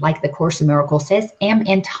I, like the Course in Miracles says, am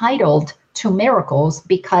entitled to miracles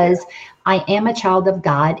because I am a child of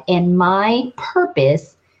God, and my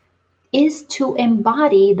purpose is to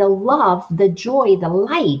embody the love, the joy, the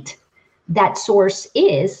light that Source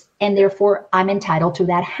is, and therefore I'm entitled to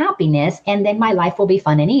that happiness, and then my life will be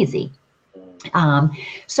fun and easy.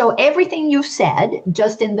 So everything you said,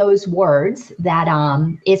 just in those words, that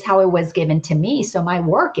is how it was given to me. So my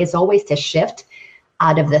work is always to shift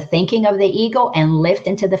out of the thinking of the ego and lift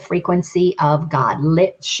into the frequency of God.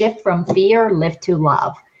 Shift from fear, lift to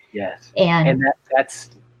love. Yes, and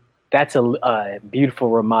that's a beautiful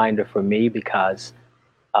reminder for me, because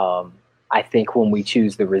I think when we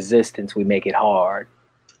choose the resistance, we make it hard.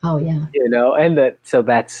 Oh yeah. You know, and so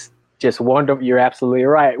that's just wonderful. You're absolutely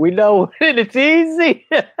right. We know when it's easy.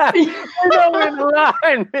 We know we're in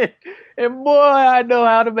alignment. And boy, I know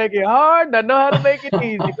how to make it hard, and I know how to make it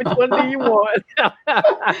easy. Which one do you want?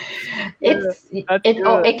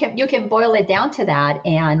 You can boil it down to that.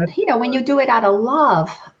 And you know, when you do it out of love,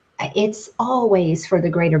 it's always for the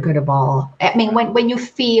greater good of all. I mean, when you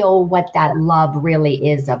feel what that love really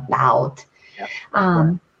is about.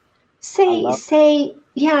 Say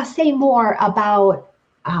more about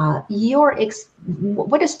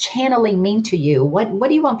what does channeling mean to you? What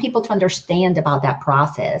do you want people to understand about that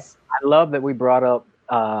process? I love that we brought up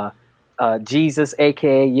Jesus,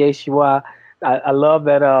 aka Yeshua. I love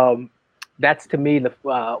that. That's to me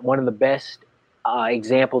one of the best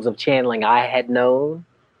examples of channeling I had known.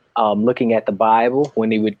 Looking at the Bible,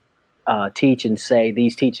 when he would teach and say,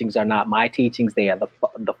 "These teachings are not my teachings; they are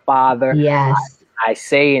the Father." Yes. I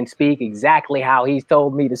say and speak exactly how he's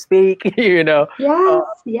told me to speak, you know.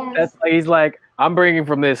 Yes. That's why he's like, I'm bringing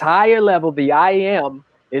from this higher level. The I am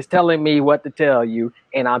is telling me what to tell you,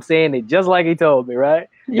 and I'm saying it just like he told me, right?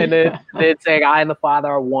 Yeah. And then saying I and the Father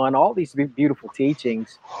are one. All these beautiful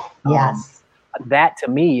teachings. Yes. That to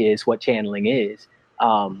me is what channeling is.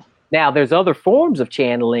 Now, there's other forms of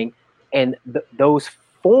channeling, and those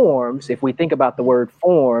forms, if we think about the word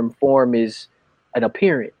form is an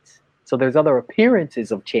appearance. So there's other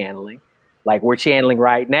appearances of channeling, like we're channeling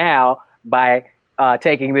right now by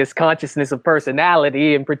taking this consciousness of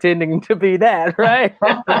personality and pretending to be that, right?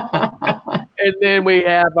 And then we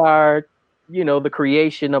have our, the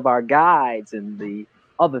creation of our guides and the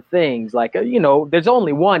other things, like, there's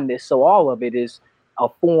only oneness. So all of it is a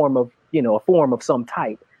form of, a form of some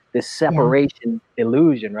type, this separation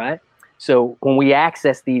illusion, right? So when we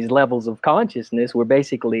access these levels of consciousness, we're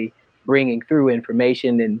basically bringing through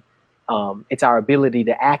information, and it's our ability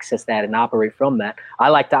to access that and operate from that. I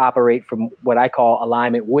like to operate from what I call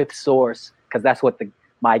alignment with source, because that's what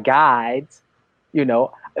my guides,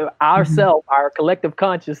 ourself, our collective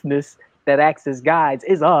consciousness that acts as guides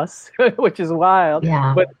is us, which is wild.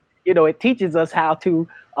 Yeah. But, it teaches us how to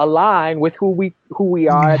align with who we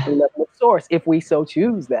are at the level of source, if we so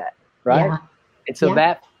choose that, right? Yeah. And so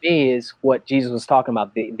that for me is what Jesus was talking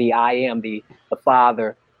about, the I am, the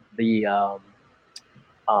Father, that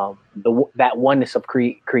oneness of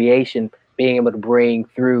creation, being able to bring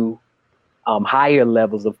through higher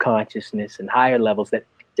levels of consciousness and higher levels that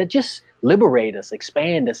just liberate us,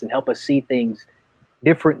 expand us, and help us see things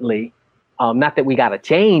differently. Not that we got to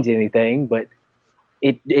change anything, but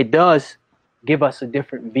it does give us a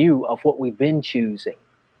different view of what we've been choosing.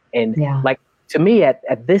 And like, to me, at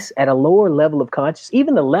a lower level of consciousness,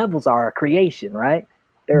 even the levels are a creation, right?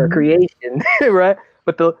 They're a creation, right?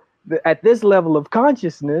 But at this level of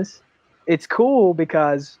consciousness, it's cool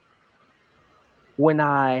because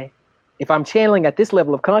if I'm channeling at this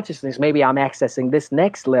level of consciousness, maybe I'm accessing this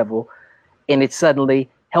next level, and it's suddenly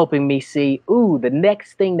helping me see, the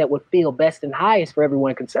next thing that would feel best and highest for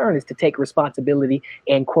everyone concerned is to take responsibility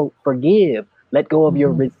and, quote, forgive, let go of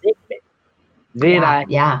your resentment. Then I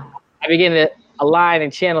begin to align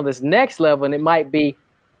and channel this next level, and it might be,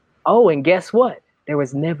 and guess what? There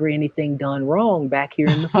was never anything done wrong back here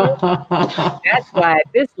in the first. That's why at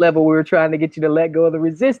this level we were trying to get you to let go of the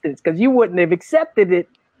resistance, because you wouldn't have accepted it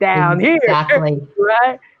down here,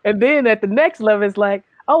 right? And then at the next level, it's like,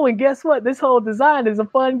 and guess what? This whole design is a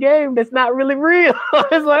fun game that's not really real.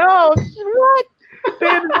 It's like, what?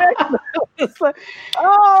 Then the next level, it's like,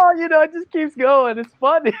 it just keeps going. It's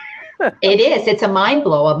funny. It is. It's a mind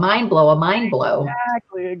blow, a mind blow, a mind blow.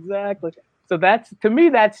 Exactly. So to me,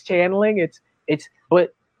 that's channeling.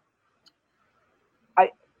 But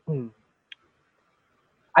I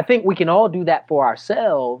think we can all do that for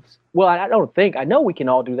ourselves. Well, I know we can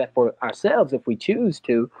all do that for ourselves if we choose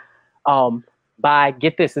to.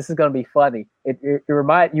 Get this is going to be funny. You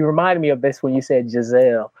reminded me of this when you said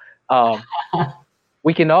Giselle.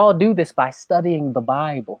 We can all do this by studying the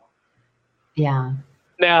Bible. Yeah.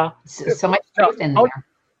 Now, so much truth in there.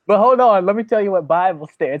 But hold on, let me tell you what Bible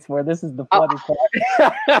stands for. This is the funny part.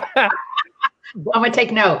 I'm going to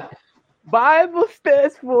take note. Bible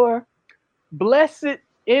stands for blessed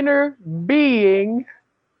inner being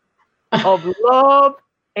of love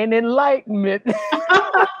and enlightenment.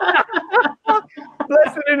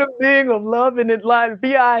 Blessed inner being of love and enlightenment.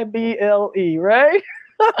 Bible, right?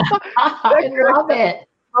 I love it.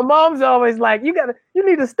 My mom's always like, you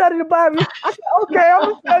need to study the Bible. I said, okay, I'm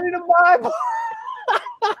gonna study the Bible.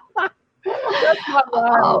 That's my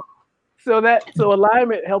Bible. So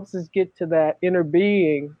alignment helps us get to that inner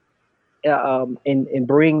being, and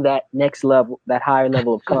bring that next level, that higher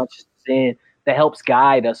level of consciousness in, that helps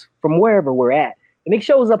guide us from wherever we're at. And it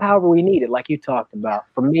shows up however we need it, like you talked about.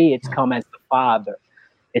 For me, it's come as the Father.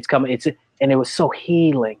 And it was so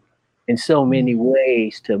healing in so many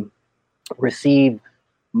ways to receive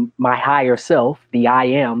my higher self, the I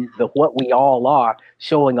am, what we all are,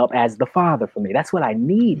 showing up as the Father for me. That's what I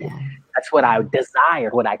needed. That's what I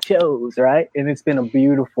desired, what I chose, right? And it's been a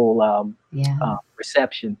beautiful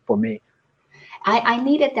reception for me. I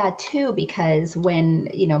needed that too, because when,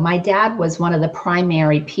 my dad was one of the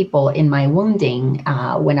primary people in my wounding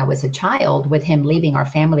when I was a child, with him leaving our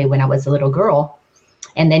family when I was a little girl.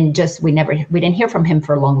 And then we didn't hear from him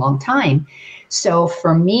for a long, long time. So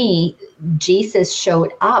for me, Jesus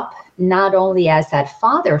showed up not only as that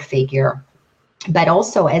father figure, but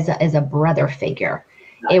also as a brother figure.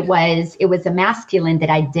 Nice. It was a masculine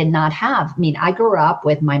that I did not have. I mean, I grew up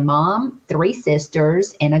with my mom, 3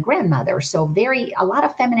 sisters, and a grandmother. So a lot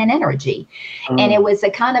of feminine energy. And it was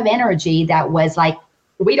a kind of energy that was like,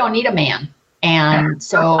 we don't need a man. And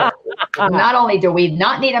so not only do we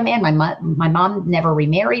not need a man, my mom never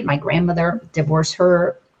remarried. My grandmother divorced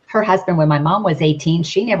her husband when my mom was 18.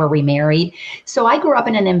 She never remarried. So I grew up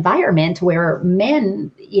in an environment where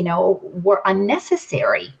men, were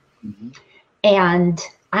unnecessary. Mm-hmm. And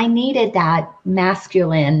I needed that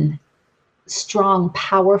masculine, strong,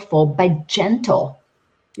 powerful, but gentle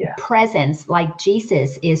presence, like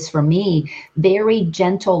Jesus is for me. Very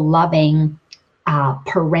gentle, loving,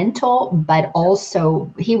 parental, but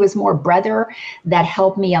also he was more brother that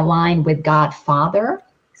helped me align with God Father.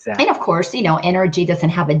 Exactly. And of course, energy doesn't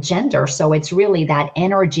have a gender. So it's really that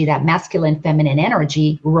energy, that masculine, feminine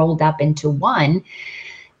energy rolled up into one.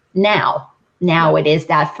 Now it is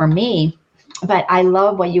that for me, but I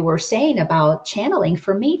love what you were saying about channeling.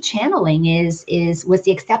 For me, channeling was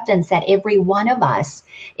the acceptance that every one of us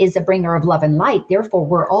is a bringer of love and light. Therefore,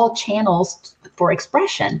 we're all channels for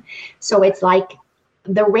expression. So it's like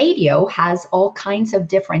the radio has all kinds of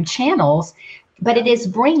different channels, but it is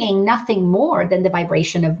bringing nothing more than the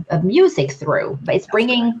vibration of music through. But it's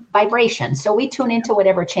bringing vibration. So we tune into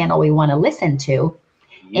whatever channel we want to listen to.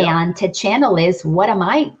 Yep. And to channel is, what am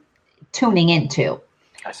I tuning into?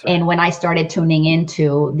 Right. And when I started tuning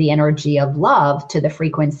into the energy of love, to the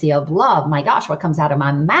frequency of love, my gosh, what comes out of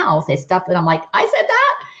my mouth is stuff that I'm like, I said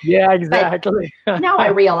that? Yeah, exactly. Now I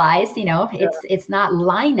realize, it's not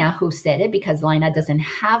Lina who said it, because Lina doesn't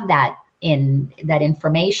have that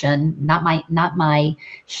information, not my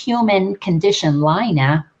human condition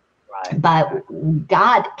Lina. Right. But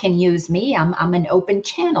God can use me. I'm an open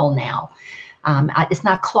channel now. It's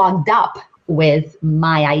not clogged up with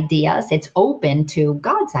my ideas. It's open to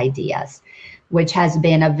God's ideas, which has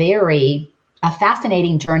been a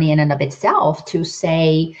fascinating journey in and of itself, to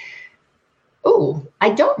say, oh, I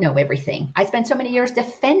don't know everything. I spent so many years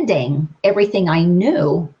defending everything I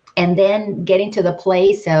knew, and then getting to the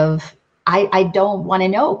place of, I don't want to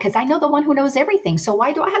know, because I know the one who knows everything. So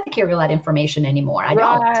why do I have to carry all that information anymore? I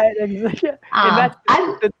don't. Exactly. And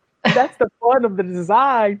that's the fun of the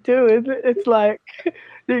design too. It's like,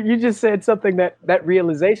 you just said something, that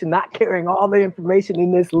realization, not carrying all the information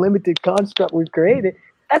in this limited construct we've created.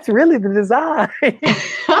 That's really the design.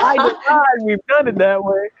 By design, we've done it that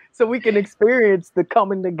way, so we can experience the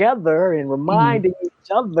coming together and reminding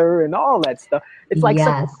each other and all that stuff. It's like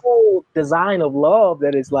some cool design of love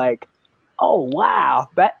that is like, oh wow,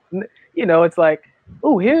 that, it's like,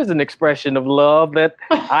 oh, here's an expression of love that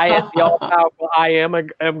I, as the all-powerful I am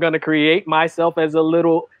going to create myself as a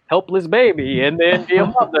little helpless baby, and then be a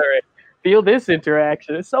mother and feel this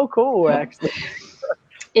interaction. It's so cool, actually.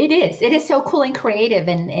 It is. It is so cool and creative.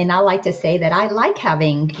 And I like to say that I like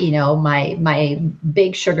having, my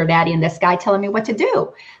big sugar daddy in the sky telling me what to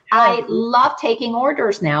do. I love taking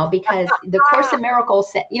orders now, because the Course in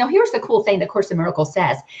Miracles, here's the cool thing the Course in Miracles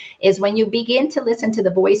says, is when you begin to listen to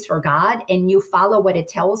the voice for God and you follow what it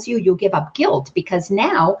tells you, you give up guilt, because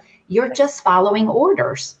now you're just following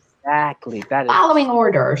orders. Exactly. That is following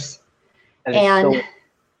orders. And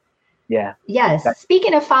yeah. Yes.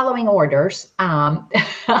 Speaking of following orders,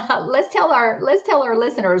 let's tell our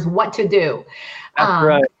listeners what to do. That's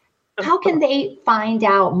right. How can they find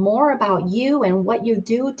out more about you and what you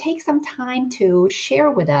do? Take some time to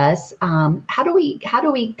share with us. How do we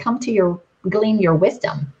come to glean your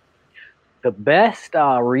wisdom? The best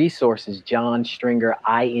resource is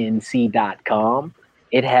johnstringerinc.com.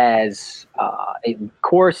 It has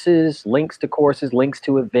courses, links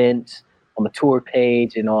to events on the tour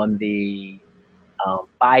page, and on the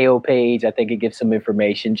bio page, I think it gives some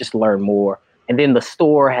information just to learn more. And then the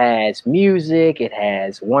store has music. It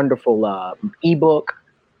has wonderful ebook.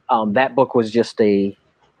 That book was just a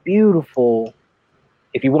beautiful,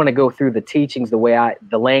 if you want to go through the teachings, the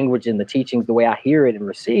language and the teachings, the way I hear it and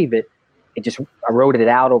receive it, I wrote it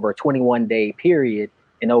out over a 21-day period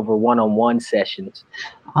and over one-on-one sessions.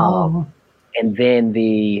 And then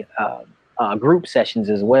the group sessions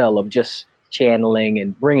as well, of just channeling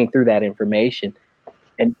and bringing through that information.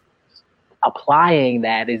 And applying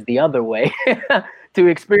that is the other way to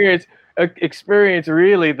experience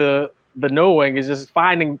really the knowing, is just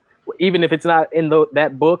finding, even if it's not in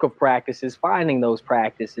that book of practices, finding those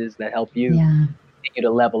practices that help you continue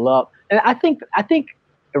to level up. And I think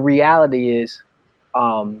the reality is,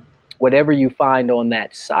 whatever you find on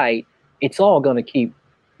that site, it's all going to keep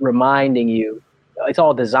reminding you. It's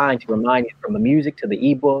all designed to remind you, from the music to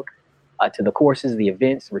the ebook, to the courses, the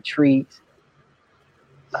events, retreats,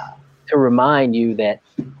 to remind you that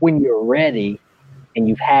when you're ready and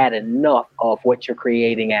you've had enough of what you're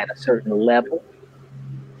creating at a certain level,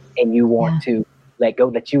 and you want to let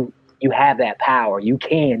go, that you have that power, you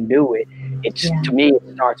can do it. To me, it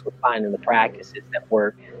starts with finding the practices that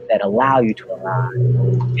work, that allow you to align.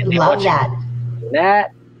 And love that.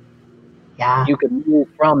 You can move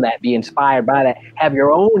from that, be inspired by that, have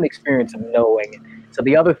your own experience of knowing. So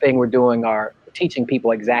the other thing we're doing are teaching people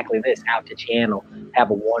exactly this, how to channel. Have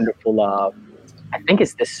a wonderful, I think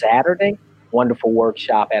it's this Saturday, wonderful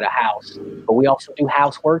workshop at a house. But we also do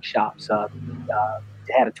house workshops.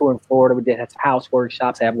 Had a tour in Florida. We did have house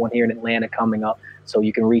workshops. I have one here in Atlanta coming up. So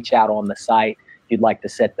you can reach out on the site if you'd like to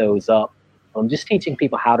set those up. I'm just teaching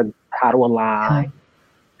people how to align,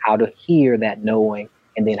 how to hear that knowing,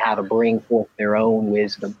 and then how to bring forth their own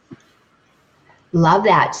wisdom. Love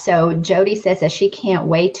that. So Jody says that she can't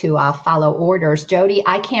wait to follow orders. Jody,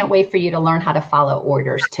 I can't wait for you to learn how to follow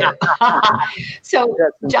orders too. So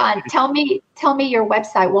John, tell me your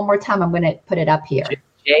website one more time. I'm going to put it up here.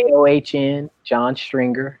 JOHN, John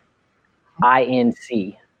Stringer,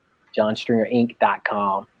 INC,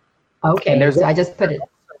 johnstringerinc.com. Okay. And so I just put it.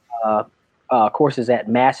 Courses at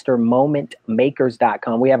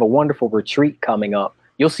mastermomentmakers.com. We have a wonderful retreat coming up.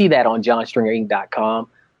 You'll see that on johnstringerinc.com,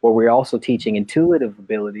 where we're also teaching intuitive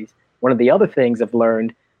abilities. One of the other things I've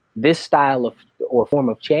learned, this style of or form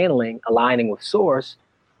of channeling, aligning with source,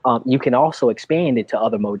 you can also expand into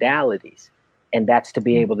other modalities, and that's to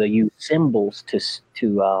be able to use symbols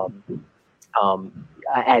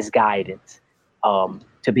as guidance,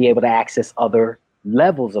 to be able to access other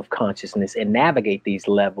levels of consciousness and navigate these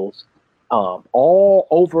levels, all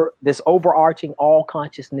over this overarching all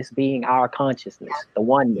consciousness being our consciousness, the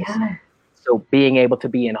oneness. Yeah. So being able to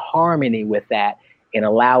be in harmony with that and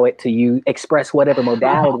allow it to express whatever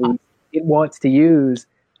modality it wants to use.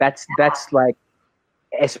 That's like,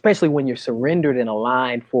 especially when you're surrendered and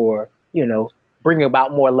aligned for, bringing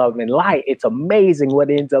about more love and light. It's amazing what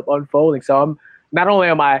ends up unfolding. So not only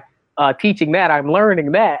am I teaching that, I'm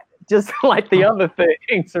learning that, just like the other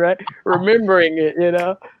things, right? Remembering it,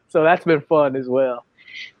 So that's been fun as well.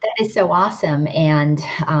 That is so awesome. And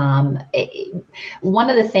one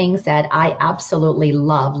of the things that I absolutely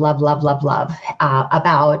love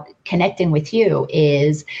about connecting with you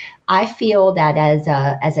is I feel that as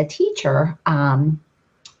a teacher, I'm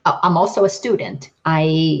also a student.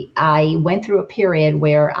 I went through a period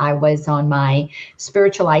where I was on my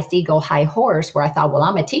spiritualized ego high horse, where I thought, well,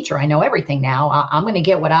 I'm a teacher. I know everything now. I'm going to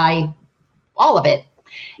get all of it.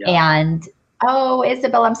 Yeah. And oh,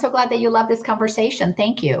 Isabel, I'm so glad that you love this conversation.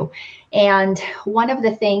 Thank you. And one of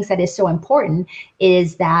the things that is so important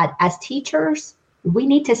is that as teachers, we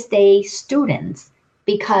need to stay students,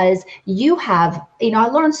 because you have, I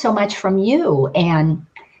learned so much from you. And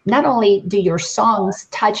not only do your songs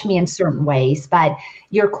touch me in certain ways, but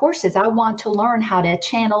your courses, I want to learn how to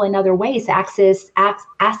channel in other ways, access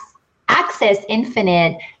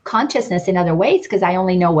infinite consciousness in other ways, because I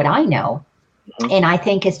only know what I know. And I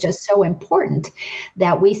think it's just so important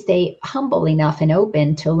that we stay humble enough and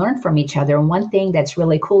open to learn from each other. And one thing that's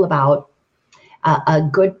really cool about a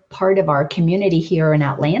good part of our community here in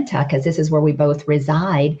Atlanta, because this is where we both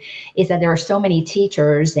reside, is that there are so many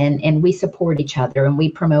teachers, and we support each other, and we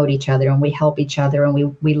promote each other, and we help each other,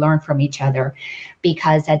 and we learn from each other.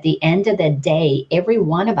 Because at the end of the day, every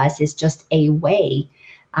one of us is just a way.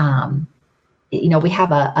 We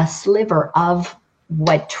have a sliver of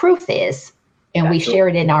what truth is, and we share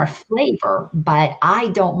it in our flavor, but I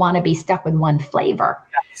don't want to be stuck with one flavor.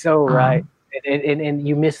 So right. And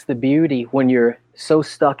you miss the beauty when you're so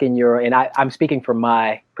stuck in and I'm speaking from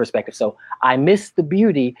my perspective. So I miss the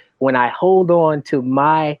beauty when I hold on to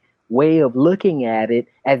my way of looking at it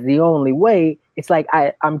as the only way. It's like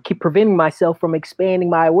I'm keep preventing myself from expanding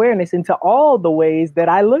my awareness into all the ways that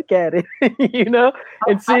I look at it,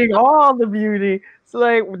 and seeing all the beauty. So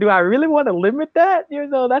like, do I really want to limit that?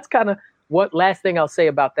 That's kind of what last thing I'll say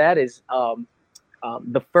about that is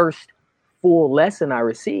the first full lesson I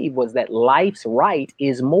received was that life's right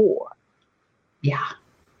is more. Yeah.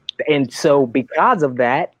 And so because of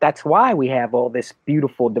that, that's why we have all this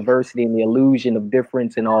beautiful diversity and the illusion of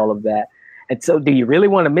difference and all of that. And so do you really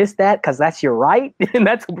want to miss that? Because that's your right. And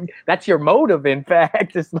that's your motive, in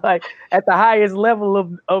fact. It's like at the highest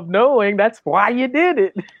level of knowing, that's why you did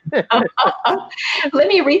it. Let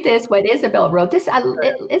me read this, what Isabel wrote.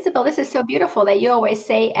 Isabel, this is so beautiful that you always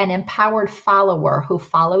say an empowered follower who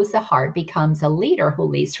follows the heart becomes a leader who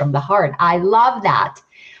leads from the heart. I love that.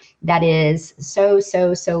 That is so,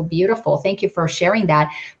 so, so beautiful. Thank you for sharing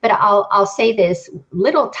that. But I'll say this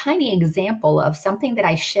little tiny example of something that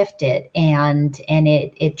I shifted, and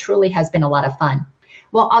it truly has been a lot of fun.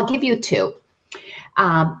 Well, I'll give you two.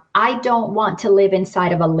 I don't want to live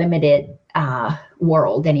inside of a limited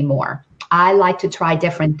world anymore. I like to try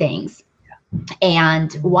different things.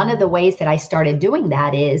 And one of the ways that I started doing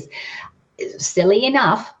that is, silly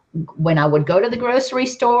enough, when I would go to the grocery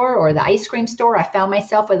store or the ice cream store, I found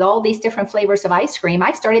myself with all these different flavors of ice cream.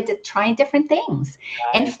 I started trying different things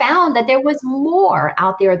and found that there was more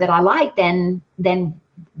out there that I liked than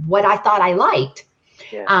what I thought I liked.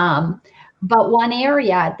 Yeah. But one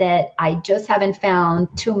area that I just haven't found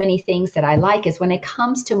too many things that I like is when it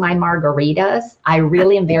comes to my margaritas, I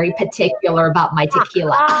really am very particular about my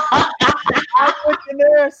tequila. I'm with you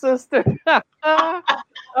there, sister.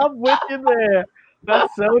 I'm with you there.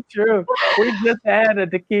 That's so true. We just had a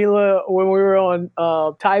tequila when we were on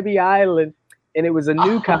Tybee Island, and it was a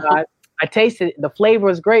new kind. I tasted it. The flavor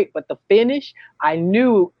was great, but the finish, I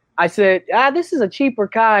knew. I said, this is a cheaper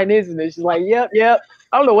kind, isn't it? She's like, yep.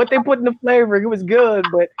 I don't know what they put in the flavor. It was good,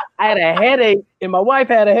 but I had a headache, and my wife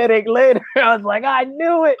had a headache later. I was like, I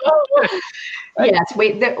knew it. Yes,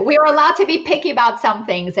 we are allowed to be picky about some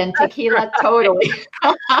things, and tequila totally.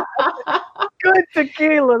 Good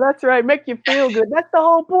tequila, that's right. Make you feel good. That's the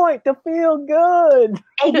whole point, to feel good.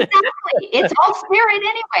 Exactly. It's all spirit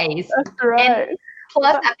anyways. That's right. And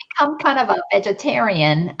plus, I've become kind of a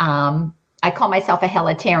vegetarian. I call myself a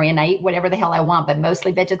helitarian. I eat whatever the hell I want, but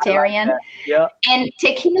mostly vegetarian. Like yeah. And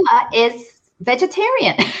tequila is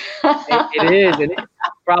vegetarian. It is. And it's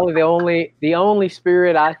probably the only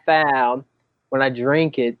spirit I found when I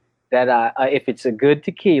drink it that if it's a good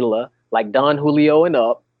tequila, like Don Julio and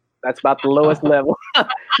up, that's about the lowest level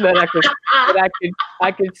that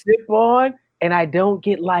I can sip on, and I don't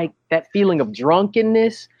get like that feeling of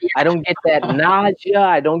drunkenness. I don't get that nausea.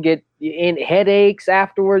 I don't get headaches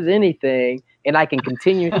afterwards, anything, and I can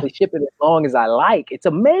continuously ship it as long as I like. It's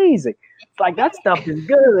amazing. It's like that stuff is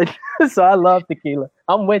good. So I love tequila.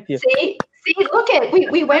 I'm with you. See, look at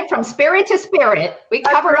it. We went from spirit to spirit. We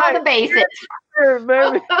covered all the bases. Sure,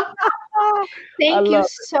 baby. Thank you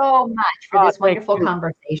so much for this wonderful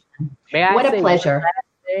conversation. What a pleasure.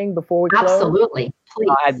 Thing before we close? Absolutely. Please.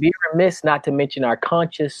 I'd be remiss not to mention our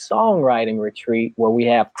conscious songwriting retreat, where we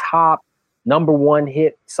have top #1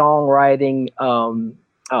 hit songwriting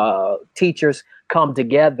teachers come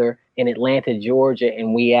together in Atlanta, Georgia,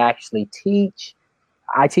 and we actually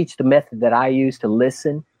I teach the method that I use to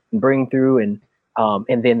listen and bring through, and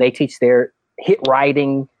then they teach their hit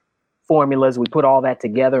writing formulas. We put all that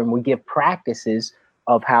together, and we give practices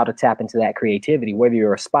of how to tap into that creativity, whether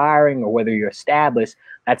you're aspiring or whether you're established.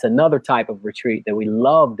 That's another type of retreat that we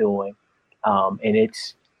love doing. And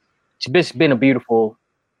it's just been a beautiful,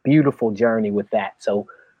 beautiful journey with that. So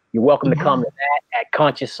you're welcome to come to that at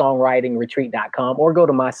conscioussongwritingretreat.com, or go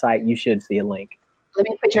to my site. You should see a link. Let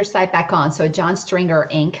me put your site back on. So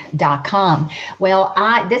johnstringerinc.com. Well,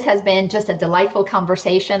 this has been just a delightful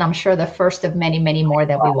conversation. I'm sure the first of many, many more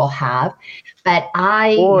that we will have. But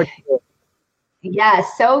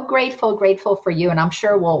so grateful for you, and I'm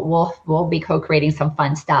sure we'll be co-creating some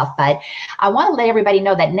fun stuff. But I want to let everybody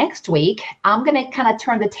know that next week I'm going to kind of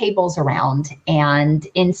turn the tables around, and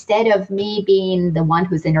instead of me being the one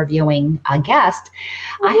who's interviewing a guest,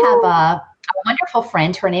 I have a wonderful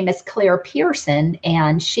friend. Her name is Claire Pearson,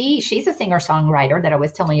 and she's a singer-songwriter that I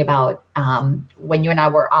was telling you about when you and I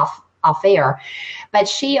were off air. But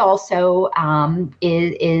she also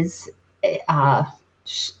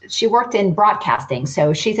she worked in broadcasting,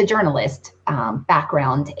 so she's a journalist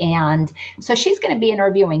background, and so she's going to be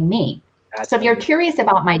interviewing me. So if you're curious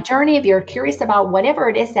about my journey, if you're curious about whatever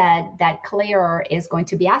it is that Claire is going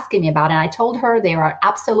to be asking me about, and I told her there are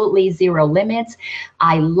absolutely zero limits.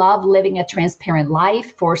 I love living a transparent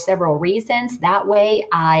life for several reasons. That way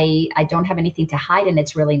I don't have anything to hide, and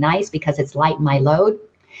it's really nice because it's light my load.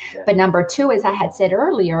 Yeah. But number 2, as I had said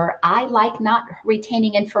earlier, I like not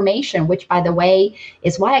retaining information, which, by the way,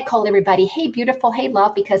 is why I call everybody, hey, beautiful, hey,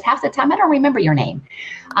 love, because half the time I don't remember your name.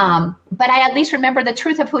 But I at least remember the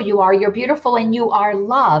truth of who you are. You're beautiful and you are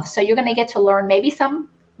love. So you're going to get to learn maybe some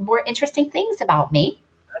more interesting things about me.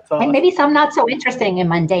 Awesome. And maybe some not so interesting and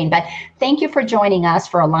mundane. But thank you for joining us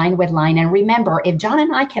for Align with Line. And remember, if John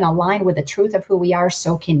and I can align with the truth of who we are,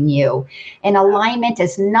 so can you. And alignment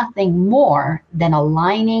is nothing more than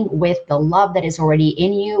aligning with the love that is already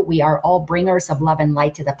in you. We are all bringers of love and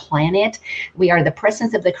light to the planet. We are the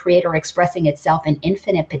presence of the Creator expressing itself in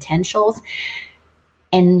infinite potentials.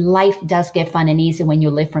 And life does get fun and easy when you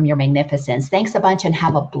live from your magnificence. Thanks a bunch and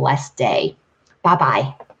have a blessed day.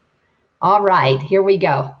 Bye-bye. All right, here we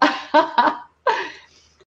go.